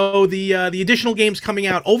episode. So the additional games coming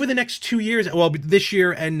out over the next 2 years, well, this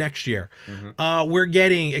year and next year, we're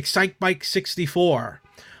getting Excite Bike 64,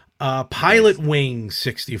 Pilot Wing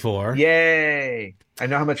 64. Yay! I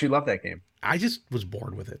know how much you love that game. I just was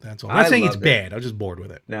bored with it. That's all. I'm not saying it's bad. I was just bored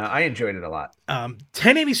with it. No, I enjoyed it a lot.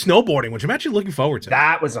 1080 Snowboarding, which I'm actually looking forward to.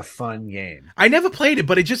 That was a fun game. I never played it,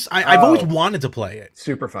 but I've always wanted to play it.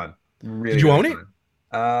 Super fun. Really. Did you own it?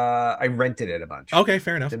 I rented it a bunch. Okay,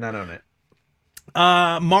 fair enough. Did not own it.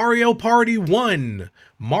 Mario Party 1,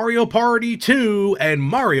 Mario Party 2, and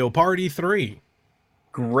Mario Party 3.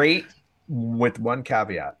 Great, with one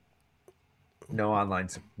caveat. No online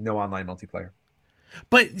multiplayer.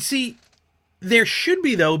 But see, there should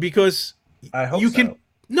be, though, because I hope you can.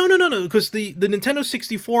 No, because the Nintendo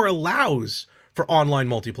 64 allows for online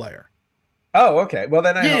multiplayer. Oh, okay. Well,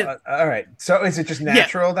 then all right. So is it just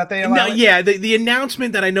natural that they allow it? Yeah, the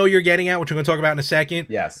announcement that I know you're getting at, which we're going to talk about in a second.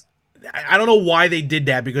 Yes. I don't know why they did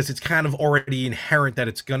that, because it's kind of already inherent that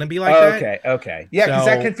it's going to be like that. Okay. Yeah, because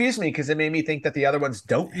that confused me, because it made me think that the other ones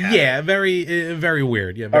don't have it. Very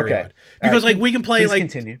weird. Yeah, very odd. Because we can play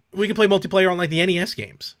we can play multiplayer on the NES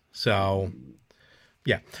games. So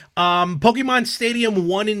yeah. Pokemon Stadium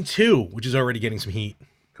 1 and 2, which is already getting some heat.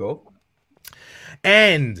 Cool.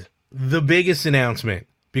 And the biggest announcement,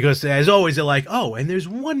 because as always they're like, oh, and there's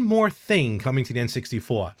one more thing coming to the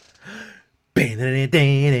N64. You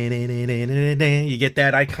get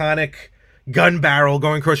that iconic gun barrel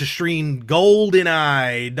going across the screen.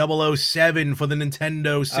 GoldenEye 007 for the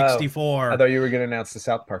Nintendo 64. I thought you were going to announce the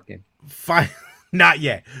South Park game. Fine. Not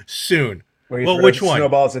yet. Soon. Well, which one?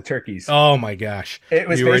 Snowballs at turkeys. Oh my gosh! It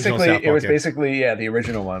was basically the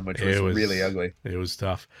original one, which was really ugly. It was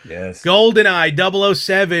tough. Yes. GoldenEye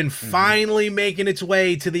 007 finally making its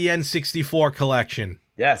way to the N64 collection.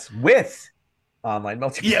 Yes, with online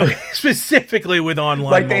multiplayer. Yeah, specifically with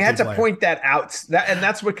online multiplayer. They had to point that out, and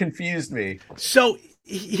that's what confused me. So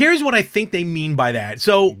here's what I think they mean by that.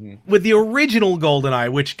 So with the original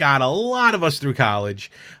GoldenEye, which got a lot of us through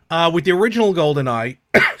college, with the original GoldenEye,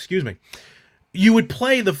 excuse me, you would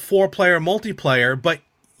play the 4-player multiplayer, but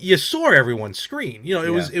you saw everyone's screen.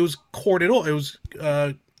 It was quartered. It was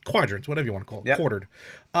quadrants, whatever you want to call it, quartered.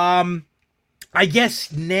 I guess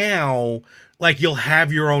now, you'll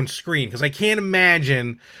have your own screen, because I can't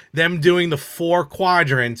imagine them doing the 4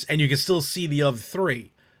 quadrants and you can still see the other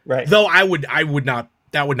 3. Right. Though I would not.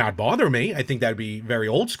 That would not bother me. I think that'd be very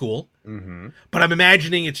old school. But I'm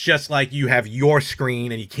imagining it's just you have your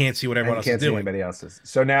screen and you can't see what everyone else is doing. You can't see anybody else's.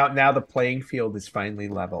 So now the playing field is finally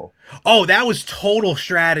level. Oh, that was total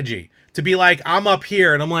strategy. to be like, I'm up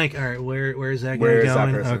here and I'm like, all right, where is that guy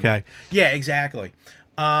going? Okay. Yeah, exactly.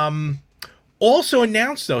 Also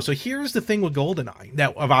announced though, so here's the thing with GoldenEye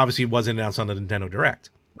that obviously wasn't announced on the Nintendo Direct.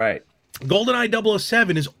 Right. GoldenEye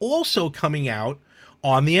 007 is also coming out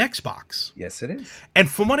on the Xbox. Yes, it is. And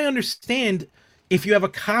from what I understand, if you have a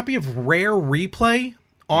copy of Rare Replay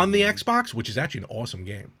on the Xbox, which is actually an awesome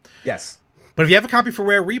game. Yes. But if you have a copy for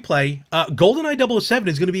Rare Replay, GoldenEye 007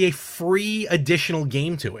 is going to be a free additional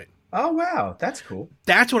game to it. Oh, wow. That's cool.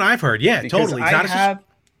 That's what I've heard. Yeah, because totally.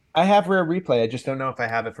 I have Rare Replay. I just don't know if I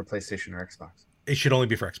have it for PlayStation or Xbox. It should only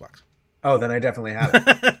be for Xbox. Oh, then I definitely have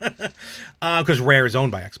it. Because Rare is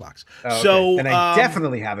owned by Xbox. Oh, okay. So then I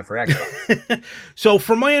definitely have it for Xbox. So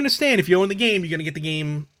from my understanding, if you own the game, you're going to get the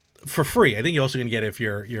game for free. I think you're also going to get it if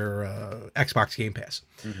you're Xbox Game Pass.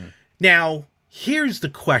 Mm-hmm. Now, here's the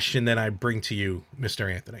question that I bring to you,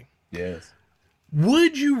 Mr. Anthony. Yes.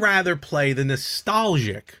 Would you rather play the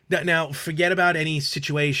nostalgic? Now, forget about any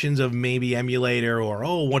situations of maybe emulator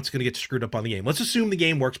or, what's going to get screwed up on the game. Let's assume the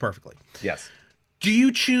game works perfectly. Yes. Do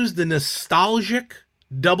you choose the nostalgic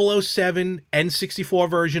 007 N64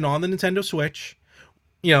 version on the Nintendo Switch?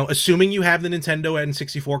 You know, assuming you have the Nintendo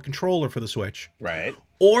N64 controller for the Switch. Right.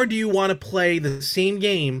 Or do you want to play the same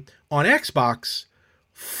game on Xbox,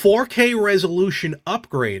 4K resolution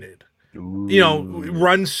upgraded? Ooh. You know,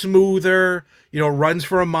 runs smoother, runs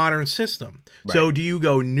for a modern system. Right. So do you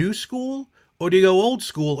go new school or do you go old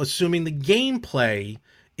school, assuming the gameplay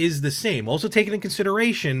is the same? Also taking into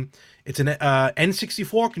consideration, it's an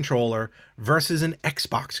N64 controller versus an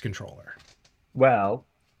Xbox controller. Well,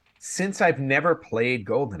 since I've never played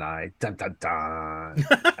GoldenEye, dun dun dun.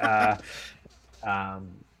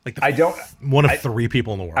 One of three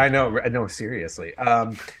people in the world. I know, seriously.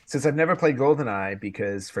 Since I've never played GoldenEye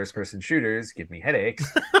because first-person shooters give me headaches.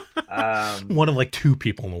 One of two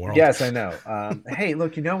people in the world. Yes, I know. Hey,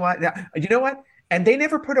 look, you know what? And they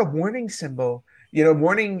never put a warning symbol,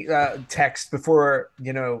 warning text before,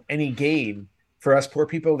 any game for us poor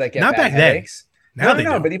people that get not bad back headaches. Then.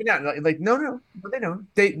 No, but even now, no, they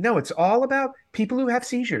don't. It's all about people who have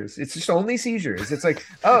seizures. It's just only seizures. It's like,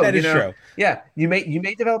 that is true. Yeah, you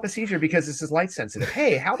may develop a seizure because this is light sensitive.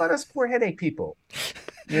 Hey, how about us poor headache people?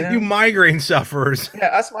 You migraine sufferers. Yeah,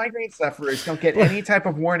 us migraine sufferers don't get any type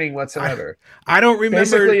of warning whatsoever. I don't remember.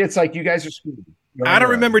 Basically, it's like you guys are screwed. I don't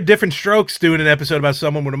remember Different Strokes doing an episode about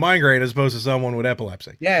someone with a migraine as opposed to someone with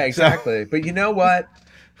epilepsy. Yeah, exactly. But you know what?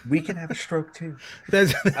 We can have a stroke too. I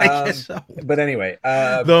guess so. But anyway,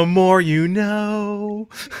 the more you know.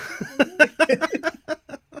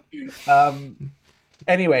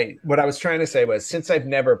 Anyway, what I was trying to say was, since I've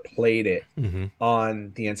never played it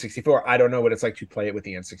on the N64, I don't know what it's like to play it with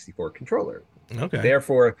the N64 controller. Okay.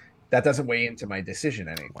 Therefore, that doesn't weigh into my decision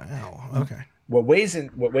anymore. Wow. Okay. What weighs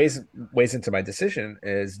into my decision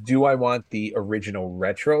is, do I want the original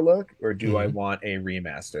retro look or do I want a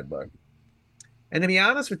remastered look? And to be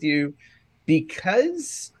honest with you,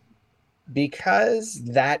 because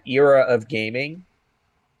that era of gaming,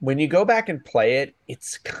 when you go back and play it,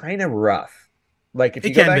 it's kind of rough. Like if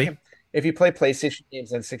you go back and, if you play PlayStation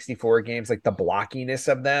games and 64 games, like the blockiness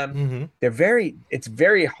of them, it's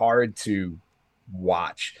very hard to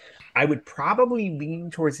watch. I would probably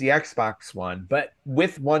lean towards the Xbox one, but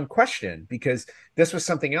with one question, because this was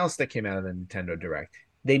something else that came out of the Nintendo Direct.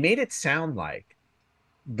 They made it sound like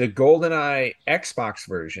the GoldenEye Xbox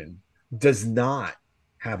version does not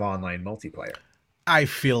have online multiplayer. I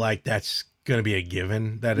feel like that's going to be a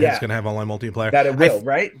given that it's going to have online multiplayer. That it will,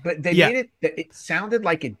 right? But they made it sounded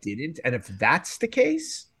like it didn't. And if that's the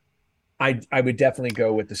case, I would definitely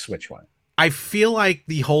go with the Switch one. I feel like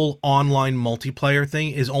the whole online multiplayer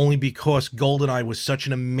thing is only because GoldenEye was such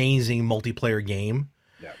an amazing multiplayer game.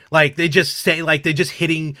 Yeah. Like they're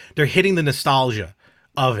hitting the nostalgia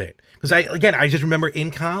of it. Because I just remember in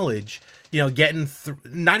college, getting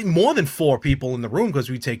not more than 4 people in the room because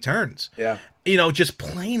we take turns. Yeah. Just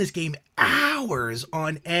playing this game hours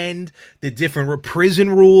on end. The different prison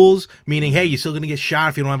rules, meaning, hey, you're still going to get shot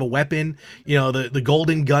if you don't have a weapon. The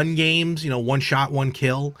golden gun games, 1 shot, 1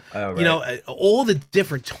 kill. Oh, right. All the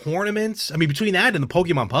different tournaments. I mean, between that and the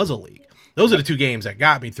Pokemon Puzzle League, those are the 2 games that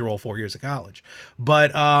got me through all 4 years of college.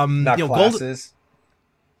 But, not classes.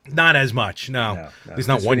 Not as much, no. At least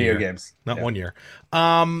not 1 year. Games. Not 1 year.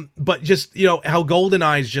 But just how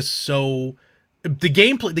GoldenEye is just so. The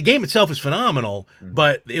game itself is phenomenal,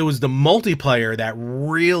 but it was the multiplayer that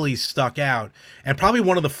really stuck out, and probably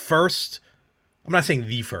one of the first. I'm not saying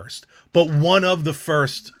the first, but one of the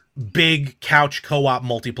first big couch co-op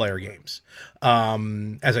multiplayer games.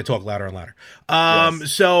 As I talk louder and louder.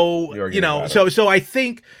 Yes. So I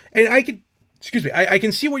think, and excuse me, I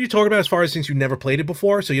can see what you're talking about as far as since you never played it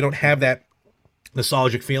before, so you don't have that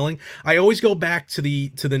nostalgic feeling. I always go back to the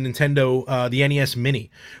Nintendo the NES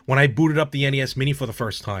Mini when I booted up the NES Mini for the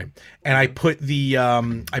first time, and I put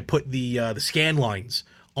the scan lines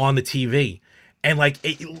on the TV, and like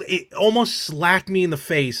it almost slapped me in the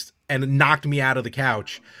face and knocked me out of the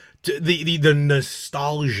couch. The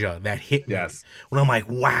nostalgia that hit me when I'm like,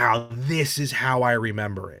 wow, this is how I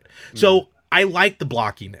remember it. So I like the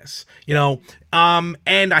blockiness, you know,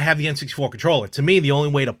 and I have the N64 controller. To me, the only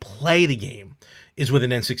way to play the game is with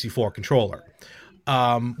an N64 controller.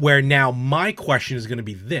 Where now my question is going to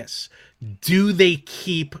be this: do they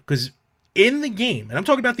keep, because in the game, and I'm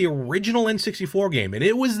talking about the original N64 game, and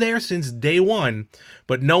it was there since day one,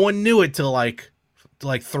 but no one knew it till like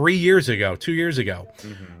 2 years ago,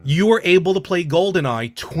 you were able to play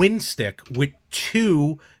GoldenEye twin stick with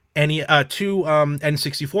two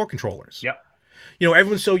N64 controllers. Yep. You know,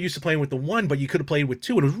 everyone's so used to playing with the one, but you could have played with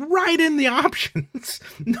two. It was right in the options.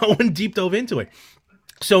 No one deep dove into it.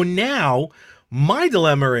 So now my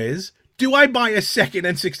dilemma is, do I buy a second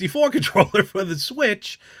N64 controller for the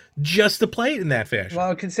Switch just to play it in that fashion?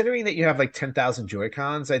 Well, considering that you have like 10,000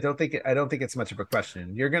 Joy-Cons, I don't think it's much of a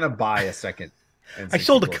question. You're going to buy a second N64 I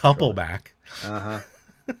sold a couple controller. back. Uh-huh.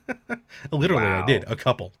 Literally, wow. I did. A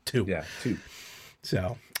couple. Two. Yeah, two.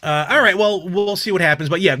 So, all right. Well, we'll see what happens.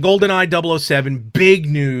 But yeah, GoldenEye 007, big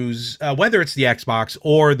news, whether it's the Xbox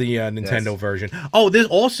or the Nintendo version. Oh, this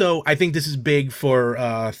also, I think this is big for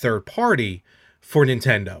third party for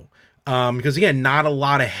Nintendo. Because again, not a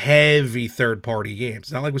lot of heavy third party games.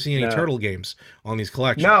 It's not like we're seeing any Turtle games on these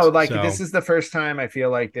collections. No, like this is the first time I feel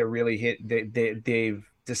like they're really they've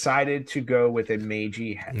decided to go with a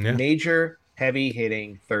major heavy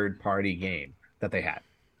hitting third party game that they had.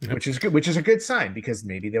 Yep. Which is good, which is a good sign, because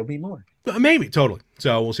maybe there'll be more. Maybe, totally.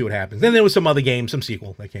 So we'll see what happens. Then there was some other game, some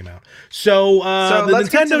sequel that came out. So the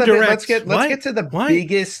Nintendo Direct. Let's get to the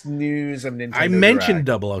biggest news of Nintendo. I mentioned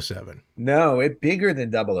Direct. 007. No, it's bigger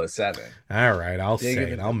than 007. All right, I'll say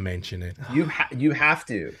it. I'll mention it. You have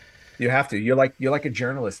to. You have to. You're like a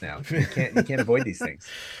journalist now. You can't avoid these things.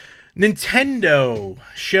 Nintendo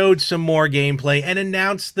showed some more gameplay and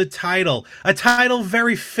announced the title. A title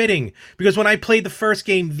very fitting, because when I played the first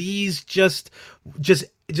game, these just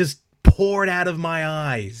poured out of my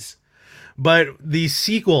eyes. But the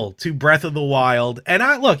sequel to Breath of the Wild,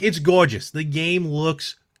 and look, it's gorgeous. The game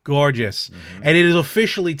looks gorgeous. Mm-hmm. And it is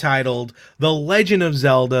officially titled The Legend of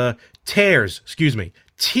Zelda Tears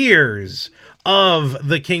of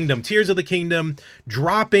the Kingdom. Tears of the Kingdom,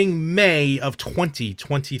 dropping May of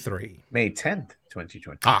 2023. May 10th,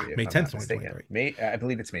 2023. May 10th, 2023. I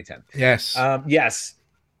believe it's May 10th. Yes. Yes.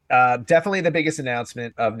 Definitely the biggest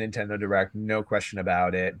announcement of Nintendo Direct, no question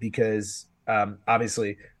about it, because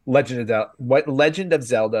obviously Legend of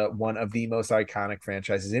Zelda, one of the most iconic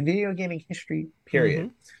franchises in video gaming history, period.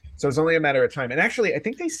 Mm-hmm. So it's only a matter of time. And actually, I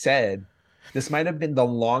think they said this might have been the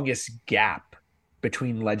longest gap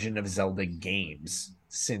between Legend of Zelda games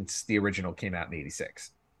since the original came out in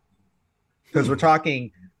 '86. Because we're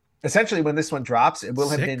talking, essentially, when this one drops, it will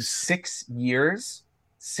have been 6 years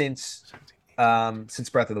since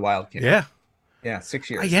Breath of the Wild came out. Yeah, 6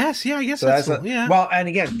 years. I guess so that's well, and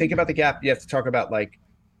again, think about the gap. You have to talk about, like,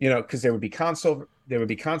 you know, because there would be console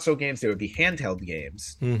games, there would be handheld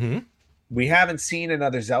games. Mm-hmm. We haven't seen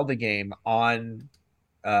another Zelda game on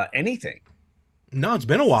anything. No, it's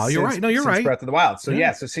been a while. You're right. No, you're right. Breath of the Wild. So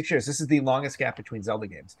so 6 years. This is the longest gap between Zelda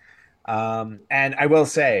games. And I will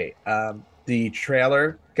say, the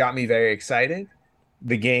trailer got me very excited.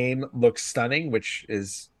 The game looks stunning, which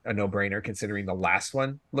is a no-brainer considering the last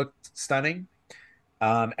one looked stunning.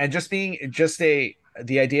 And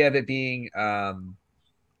the idea of it being a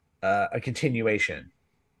continuation.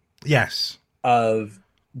 Yes. Of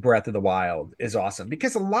Breath of the Wild is awesome,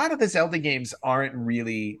 because a lot of the Zelda games don't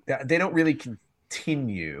really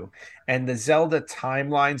continue, and the Zelda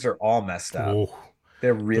timelines are all messed up. Ooh,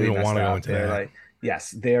 they're really messed up. Go into they're that. like,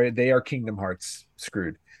 yes, they are Kingdom Hearts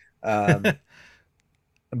screwed. But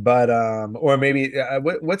or maybe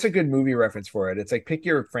what's a good movie reference for it? It's like, pick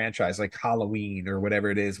your franchise, like Halloween or whatever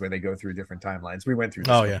it is, where they go through different timelines. We went through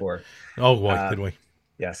this before. Oh boy, did we?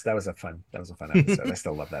 Yes, that was a fun episode. I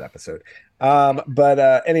still love that episode.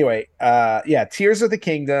 But anyway, Tears of the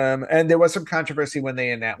Kingdom, and there was some controversy when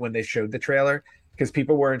they showed the trailer, because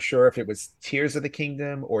people weren't sure if it was Tears of the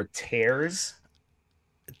Kingdom or Tears.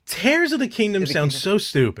 Tears of the Kingdom sounds so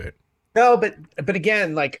stupid. No, but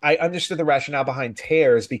again, like, I understood the rationale behind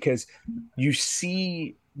Tears, because you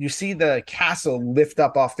see the castle lift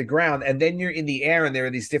up off the ground, and then you're in the air, and there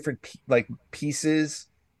are these different pieces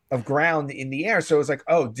of ground in the air. So it was like,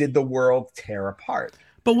 oh, did the world tear apart?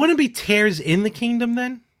 But wouldn't it be Tears in the Kingdom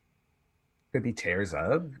then? Could be Tears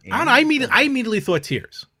of. I don't know. I immediately thought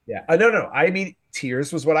Tears. Yeah. No. I mean,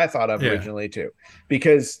 Tears was what I thought of originally too,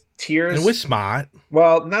 because Tears. And it was smart.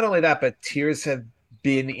 Well, not only that, but Tears have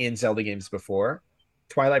been in Zelda games before.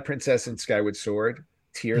 Twilight Princess and Skyward Sword.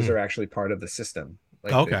 Tears are actually part of the system,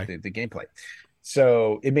 like the gameplay.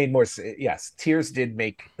 So it made more. Yes, Tears did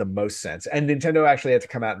make the most sense, and Nintendo actually had to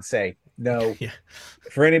come out and say, "No." Yeah.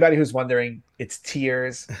 For anybody who's wondering, it's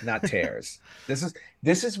Tears, not Tears.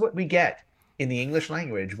 This is what we get in the English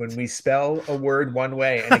language when we spell a word one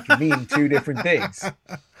way and it can mean two different things.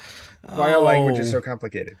 Why our language is so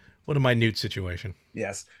complicated. What a minute situation.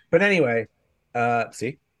 Yes, but anyway,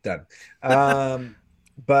 see, done.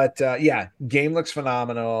 But yeah, game looks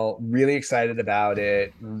phenomenal. Really excited about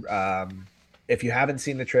it. If you haven't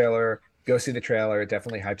seen the trailer, go see the trailer. It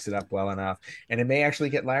definitely hypes it up well enough. And it may actually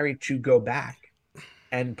get Larry to go back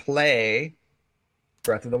and play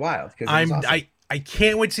Breath of the Wild. Awesome. I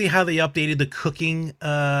can't wait to see how they updated the cooking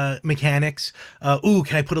mechanics.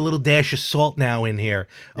 Can I put a little dash of salt now in here?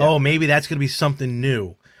 Yeah. Oh, maybe that's going to be something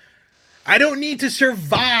new. I don't need to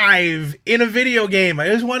survive in a video game. I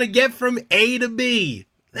just want to get from A to B.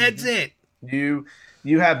 That's it. You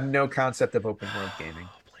have no concept of open world gaming.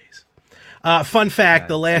 Fun fact,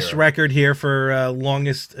 the last record here for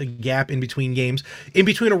longest gap in between games, in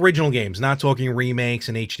between original games, not talking remakes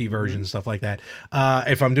and HD versions, stuff like that.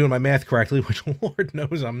 If I'm doing my math correctly, which Lord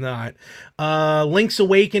knows I'm not. Link's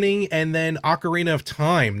Awakening and then Ocarina of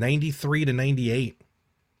Time, 93 to 98.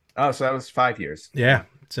 Oh, so that was 5 years. Yeah.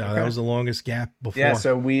 So that was the longest gap before. Yeah,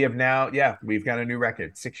 so we have now, we've got a new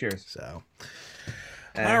record, 6 years. So,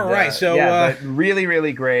 and, all right, so but really,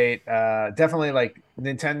 really great. Definitely like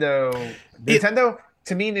Nintendo.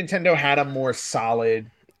 To me, Nintendo had a more solid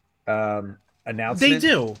announcement. They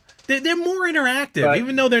do. They're more interactive,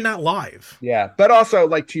 even though they're not live. Yeah, but also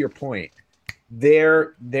like to your point,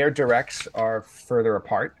 their directs are further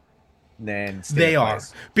apart than they are,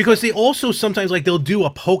 because they also sometimes like they'll do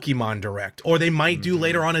a Pokemon direct, or they might do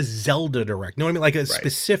later on a Zelda direct. You know what I mean? Like a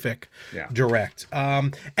specific direct.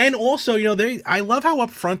 And also, I love how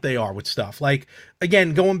upfront they are with stuff. Like,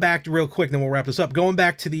 again, going back to real quick, then we'll wrap this up. Going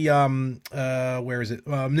back to the where is it?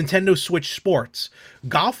 Nintendo Switch Sports.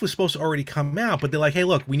 Golf was supposed to already come out, but they're like, hey,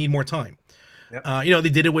 look, we need more time. Yep. They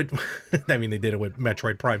did it with, they did it with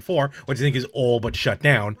Metroid Prime 4, which I think is all but shut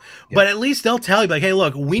down. Yep. But at least they'll tell you, like, hey,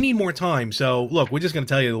 look, we need more time. So, look, we're just going to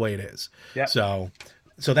tell you the way it is. Yep. So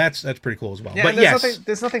that's pretty cool as well. Yeah, but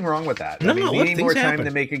there's nothing wrong with that. I mean, needing more time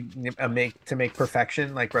to make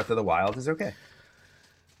perfection like Breath of the Wild is okay.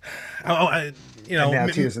 And now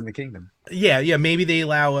Tears in the Kingdom. Yeah. Maybe they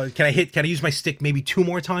allow. Can I use my stick maybe 2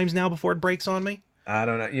 more times now before it breaks on me? I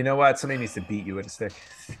don't know. You know what? Somebody needs to beat you with a stick.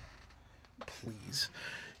 Please.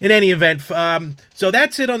 In any event, so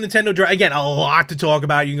that's it on Nintendo Direct. Again, a lot to talk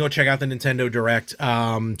about. You can go check out the Nintendo Direct.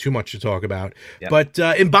 Too much to talk about. Yep. But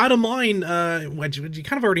in bottom line, which you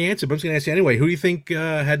kind of already answered, but I'm just going to ask you anyway. Who do you think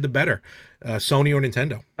had the better, Sony or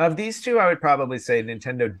Nintendo? Of these two, I would probably say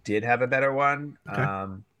Nintendo did have a better one.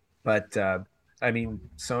 Okay. But I mean,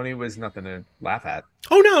 Sony was nothing to laugh at.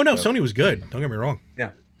 Oh, no. So. Sony was good. Don't get me wrong.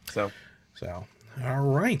 Yeah. So. All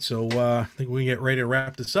right. So I think we can get ready to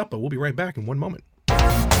wrap this up, but we'll be right back in one moment.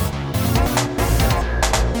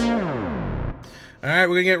 All right,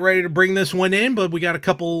 we're going to get ready to bring this one in, but we got a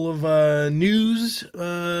couple of news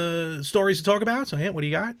stories to talk about. So, what do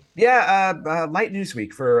you got? Yeah, light news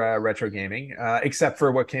week for retro gaming, except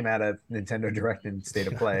for what came out of Nintendo Direct and State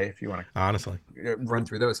of Play, if you want to honestly run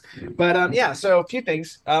through those. But, so a few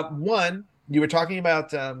things. One, you were talking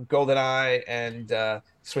about GoldenEye and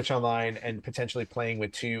Switch Online and potentially playing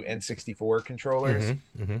with 2 N64 controllers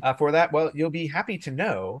for that. Well, you'll be happy to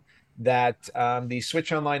know that the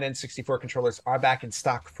Switch Online N64 controllers are back in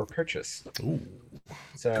stock for purchase. Ooh,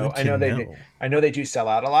 so I know they do sell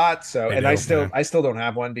out a lot. So I still don't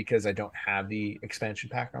have one because I don't have the expansion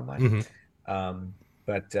pack online.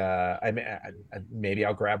 But maybe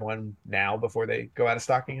I'll grab one now before they go out of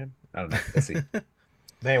stock again. I don't know. Let's see.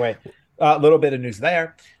 Anyway, a little bit of news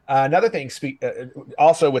there. Another thing,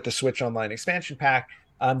 also with the Switch Online expansion pack,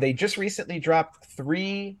 they just recently dropped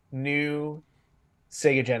 3 new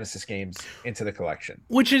Sega Genesis games into the collection,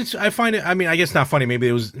 which is, I find it, I mean, I guess not funny. Maybe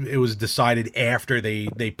it was decided after they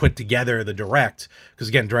put together the Direct, because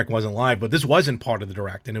again, Direct wasn't live, but this wasn't part of the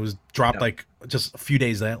Direct, and it was dropped like just a few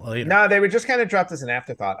days later. No, they were just kind of dropped as an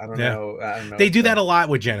afterthought. I don't know. They do that a lot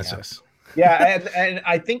with Genesis. Yeah, and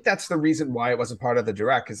I think that's the reason why it wasn't part of the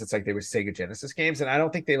Direct, because it's like they were Sega Genesis games, and I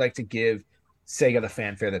don't think they like to give Sega the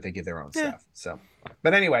fanfare that they give their own stuff. So,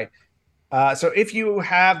 but anyway. So if you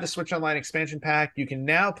have the Switch Online expansion pack, you can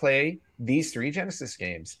now play these 3 Genesis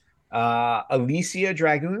games: Alicia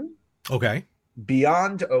Dragoon, Okay.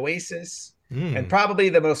 Beyond Oasis, and probably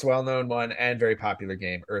the most well-known one and very popular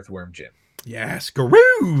game, Earthworm Jim. Yes,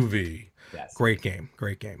 groovy. Yes. Great game.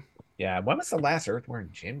 Great game. Yeah. When was the last Earthworm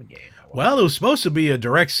Jim game? Well, it was supposed to be a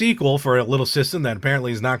direct sequel for a little system that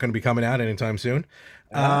apparently is not going to be coming out anytime soon.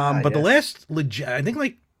 But yes. the last legit, I think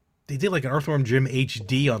like they did like an Earthworm Jim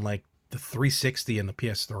HD on like the 360 and the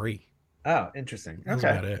PS3. Oh, interesting. That's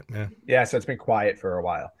okay. about it. Yeah. Yeah, so it's been quiet for a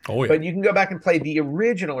while. Oh, yeah. But you can go back and play the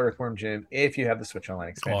original Earthworm Jim if you have the Switch Online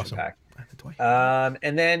expansion pack.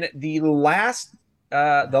 And then the last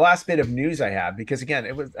bit of news I have, because again,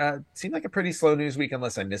 it was seemed like a pretty slow news week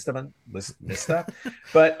unless I missed stuff.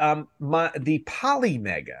 But the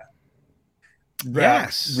Polymega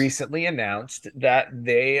recently announced that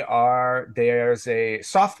there's a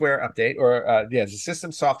software update, or there's a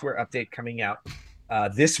system software update coming out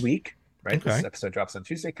this week. Right, okay. This episode drops on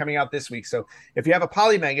Tuesday, coming out this week. So if you have a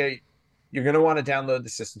Polymega, you're going to want to download the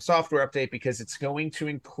system software update because it's going to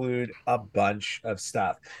include a bunch of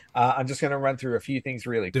stuff. I'm just going to run through a few things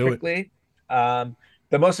really quickly. The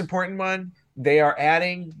most important one, they are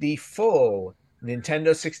adding the full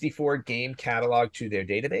Nintendo 64 game catalog to their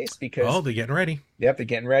database because they're getting ready. Yep, they're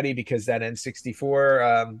getting ready because that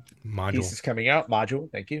N64 module piece is coming out.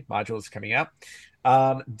 Thank you. Module is coming out.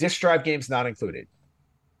 Disk drive games not included.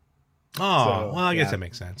 Oh, well, I guess that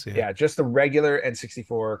makes sense. Yeah, just the regular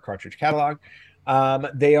N64 cartridge catalog.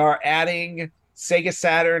 They are adding Sega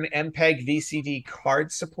Saturn MPEG VCD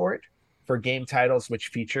card support for game titles which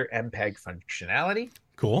feature MPEG functionality.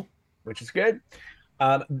 Cool. Which is good.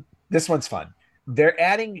 This one's fun. They're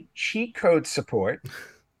adding cheat code support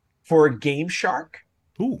for Game Shark,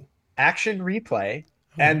 Action Replay,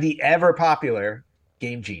 and the ever popular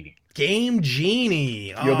Game Genie. Game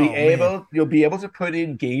Genie. You'll be able to put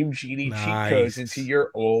in Game Genie cheat codes into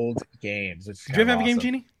your old games. Did you ever have a Game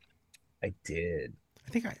Genie? I did.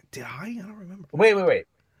 I think I did. I don't remember. Wait.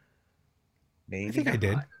 Maybe I think I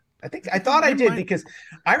did. I thought I did because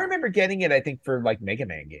I remember getting it. I think for like Mega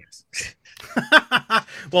Man games.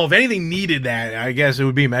 Well, if anything needed that, I guess it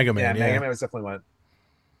would be Mega Man. Yeah, Mega Man was definitely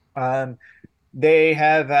one. They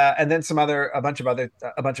have and then a bunch of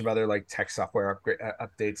other like tech software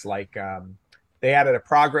updates, like they added a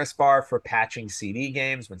progress bar for patching CD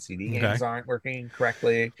games when CD games aren't working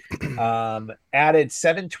correctly. Added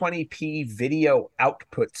 720p video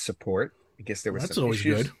output support. I guess there was some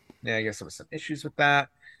issues. Good. Yeah, I guess there was some issues with that.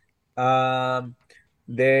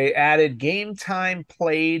 They added game time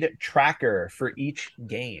played tracker for each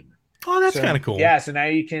game. Oh, that's kind of cool. Yeah, so now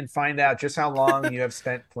you can find out just how long you have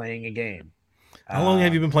spent playing a game. How long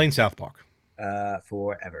have you been playing South Park?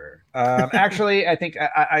 Forever. Actually, I think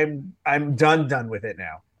I'm done with it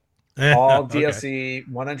now. All DLC,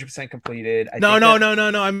 100% completed. No.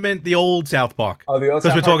 I meant the old South Park. Oh, the old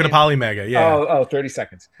South Park. Because we're talking to Polymega. Yeah. 30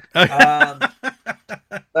 seconds.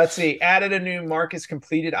 Let's see. Added a new mark is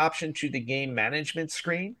completed option to the game management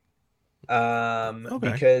screen.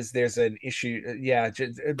 Because there's an issue.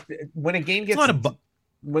 When a game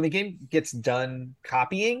gets done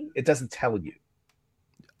copying, it doesn't tell you.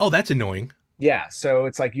 Oh, that's annoying. Yeah, so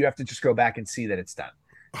it's like you have to just go back and see that it's done.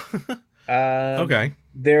 Okay.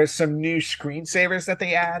 There's some new screensavers that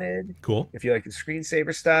they added. Cool. If you like the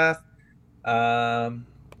screensaver stuff,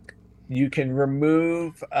 you can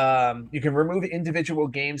remove individual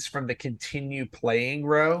games from the continue playing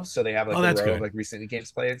row. So they have like a row of like recently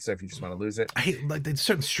games played. So if you just want to lose it, I hate like there's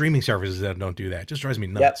certain streaming services that don't do that. It just drives me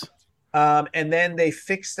nuts. Yep. And then they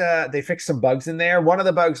fixed some bugs in there. One of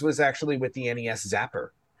the bugs was actually with the NES Zapper.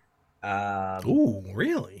 Ooh,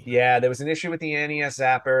 really? Yeah, there was an issue with the NES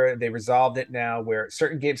Zapper. They resolved it now where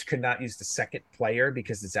certain games could not use the second player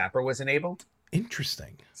because the Zapper was enabled.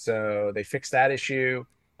 Interesting. So they fixed that issue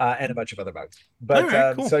and a bunch of other bugs.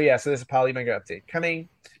 But cool. So there's a Polymega update coming.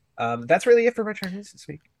 That's really it for Retro News this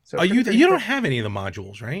week. So you don't have any of the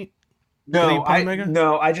modules, right? No,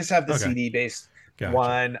 I just have the CD based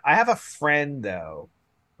one. I have a friend though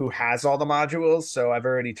who has all the modules, so I've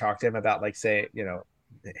already talked to him about like say,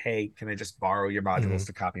 hey, can I just borrow your modules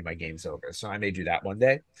to copy my games over? So I may do that one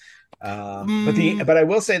day. But I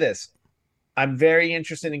will say this. I'm very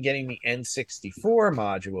interested in getting the N64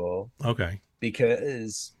 module. Okay.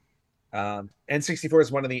 Because N64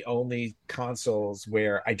 is one of the only consoles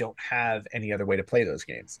where I don't have any other way to play those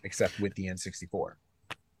games except with the N64.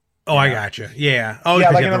 Oh, I gotcha. Yeah. Oh,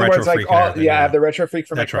 yeah. Like in other words, like I have the Retro Freak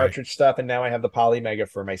for my cartridge stuff, and now I have the Polymega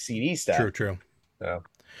for my CD stuff. True. So,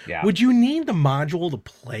 yeah. Would you need the module to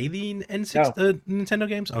play the Nintendo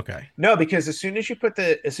games? Okay. No, because as soon as you put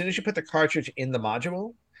the cartridge in the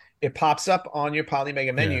module, it pops up on your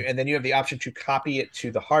Polymega menu, Yeah. and then you have the option to copy it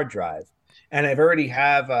to the hard drive. And I've already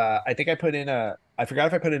have I think I put in I forgot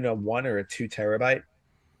if I put in a 1 or a 2 terabyte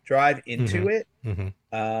drive into it.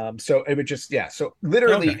 So it would just so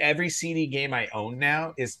literally every CD game I own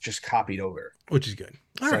now is just copied over, which is good.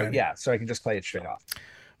 So I can just play it straight off.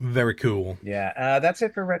 Very cool. Yeah, that's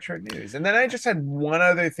it for retro news. And then I just had one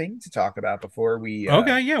other thing to talk about before we why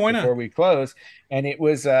not? Before we close, and it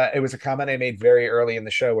was a comment I made very early in the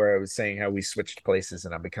show where I was saying how we switched places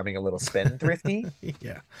and I'm becoming a little spendthrifty.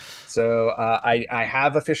 Yeah. So I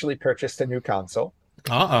have officially purchased a new console.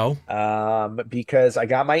 Because I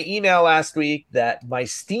got my email last week that my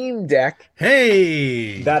Steam Deck,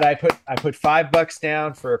 that I put $5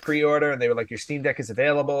 down for a pre-order, and they were like, your Steam Deck is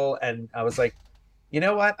available, and I was like, you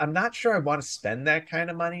know what? I'm not sure I want to spend that kind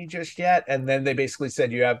of money just yet. And then they basically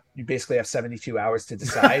said you basically have 72 hours to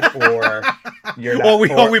decide, or you're not,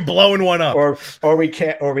 or we blowing one up, or we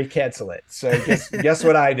cancel it. So guess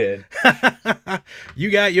what I did? You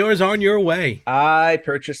got yours on your way. I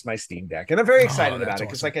purchased my Steam Deck, and I'm very excited about it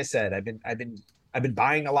because, like I said, I've been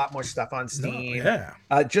buying a lot more stuff on Steam.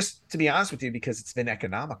 Just to be honest with you, because it's been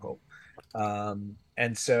economical.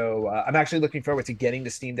 And so I'm actually looking forward to getting the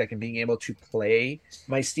Steam Deck and being able to play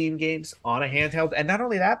my Steam games on a handheld. And not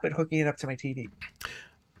only that, but hooking it up to my TV.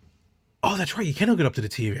 Oh, that's right. You can hook it up to the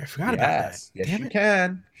TV. I forgot about that. Yes, you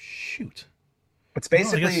can. Shoot. It's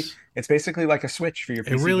basically like a Switch for your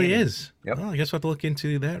PC. It really gaming. is. Yep. Well, I guess we'll have to look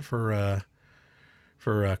into that for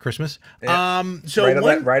Christmas. Yeah. So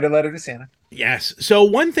write a letter to Santa. Yes. So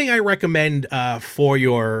one thing I recommend for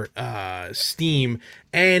your Steam,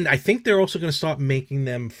 and I think they're also going to start making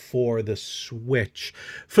them for the Switch.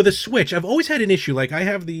 For the Switch, I've always had an issue. Like I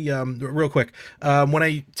have the real quick when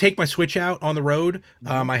I take my Switch out on the road,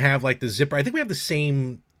 I have like the zipper. I think we have the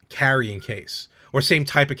same carrying case. Or same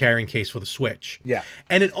type of carrying case for the Switch. Yeah.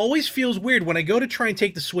 And it always feels weird when I go to try and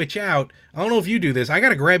take the Switch out. I don't know if you do this. I got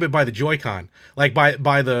to grab it by the Joy-Con, like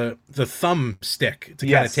by the thumb stick to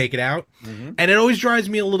kind of take it out. And it always drives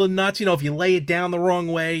me a little nuts. You know, if you lay it down the wrong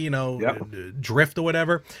way, drift or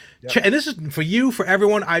whatever. And this is for you, for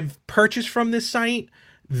everyone. I've purchased from this site.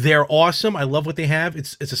 They're awesome. I love what they have.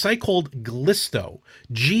 It's a site called Glisto.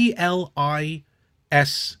 Glistco.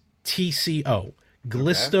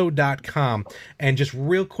 Glisto.com. And just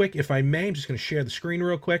real quick, if I may, I'm just going to share the screen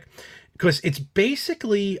real quick because it's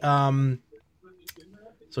basically so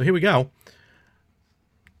here we go.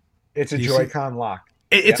 It's a Joy-Con lock.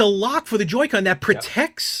 It's a lock for the Joy-Con that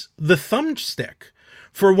protects the thumbstick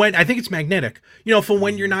for when, I think it's magnetic, for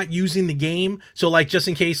when you're not using the game. So like just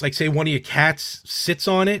in case, like say one of your cats sits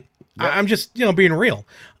on it. I'm just being real.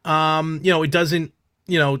 It doesn't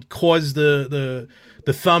cause the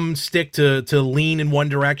thumbstick to lean in one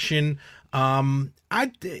direction.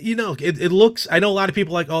 It looks, I know a lot of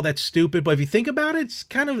people are like, oh, that's stupid, but if you think about it, it's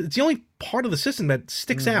the only part of the system that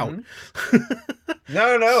sticks out.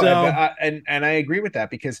 No. So, and I agree with that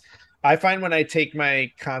because I find when I take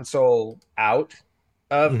my console out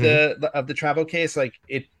of the travel case, like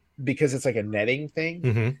because it's like a netting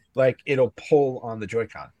thing, like it'll pull on the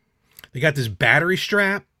Joy-Con. They got this battery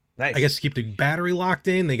strap. Nice. I guess to keep the battery locked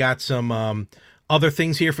in. They got some other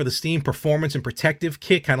things here for the Steam Performance and Protective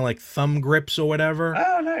Kit, kind of like thumb grips or whatever.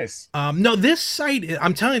 Oh, nice. No, this site,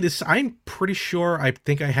 I'm telling you this, I'm pretty sure, I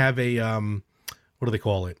think I have a, what do they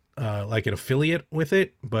call it? Like an affiliate with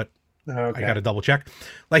it, but I got to double check.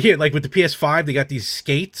 Like here, like with the PS5, they got these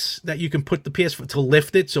skates that you can put the PS5 to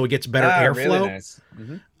lift it so it gets better airflow. Really nice.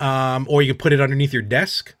 Or you can put it underneath your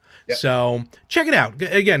desk. Yep. So check it out.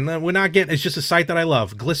 Again, we're not getting, it's just a site that I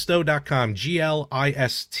love. Glisto.com,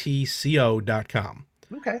 Glistco.com.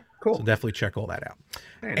 Okay, cool. So definitely check all that out.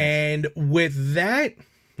 Nice. And with that,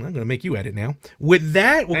 I'm going to make you edit now. With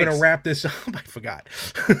that, we're going to wrap this up. I forgot.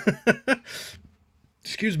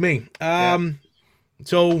 Excuse me.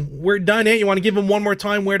 So we're done here. You want to give them one more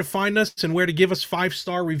time where to find us and where to give us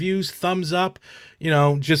 5-star reviews, thumbs up,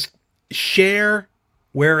 just share.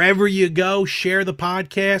 Wherever you go, share the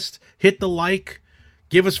podcast, hit the like,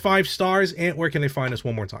 give us 5 stars, and where can they find us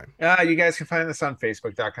one more time? You guys can find us on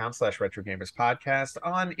Facebook.com/RetroGamersPodcast,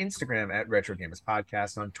 on Instagram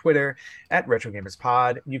 @RetroGamersPodcast, on Twitter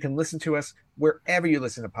 @RetroGamersPod. You can listen to us wherever you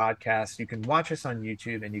listen to podcasts. You can watch us on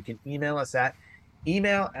YouTube, and you can email us at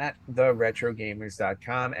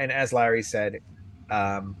email@theretrogamers.com. And as Larry said,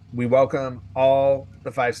 we welcome all the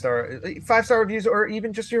 5-star reviews, or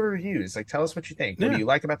even just your reviews. Like, tell us what you think. What do you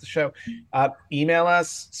like about the show? Email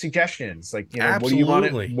us suggestions. Like, what do you want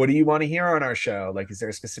to hear on our show? Like, is there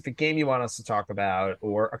a specific game you want us to talk about,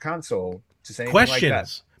 or a console? To say questions. like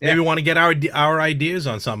that? maybe want to get our ideas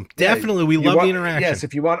on something. Definitely, we love the interaction. Yes,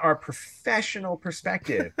 if you want our professional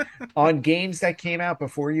perspective on games that came out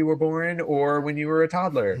before you were born or when you were a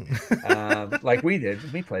toddler, like we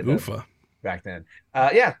did. We played them back then.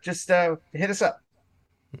 Just hit us up.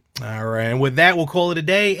 All right, and with that, we'll call it a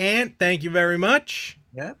day. And thank you very much.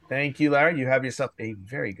 Yeah, thank you, Larry. You have yourself a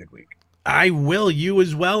very good week. I will. You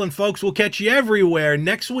as well. And folks, we'll catch you everywhere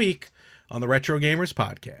next week on the Retro Gamers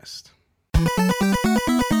Podcast.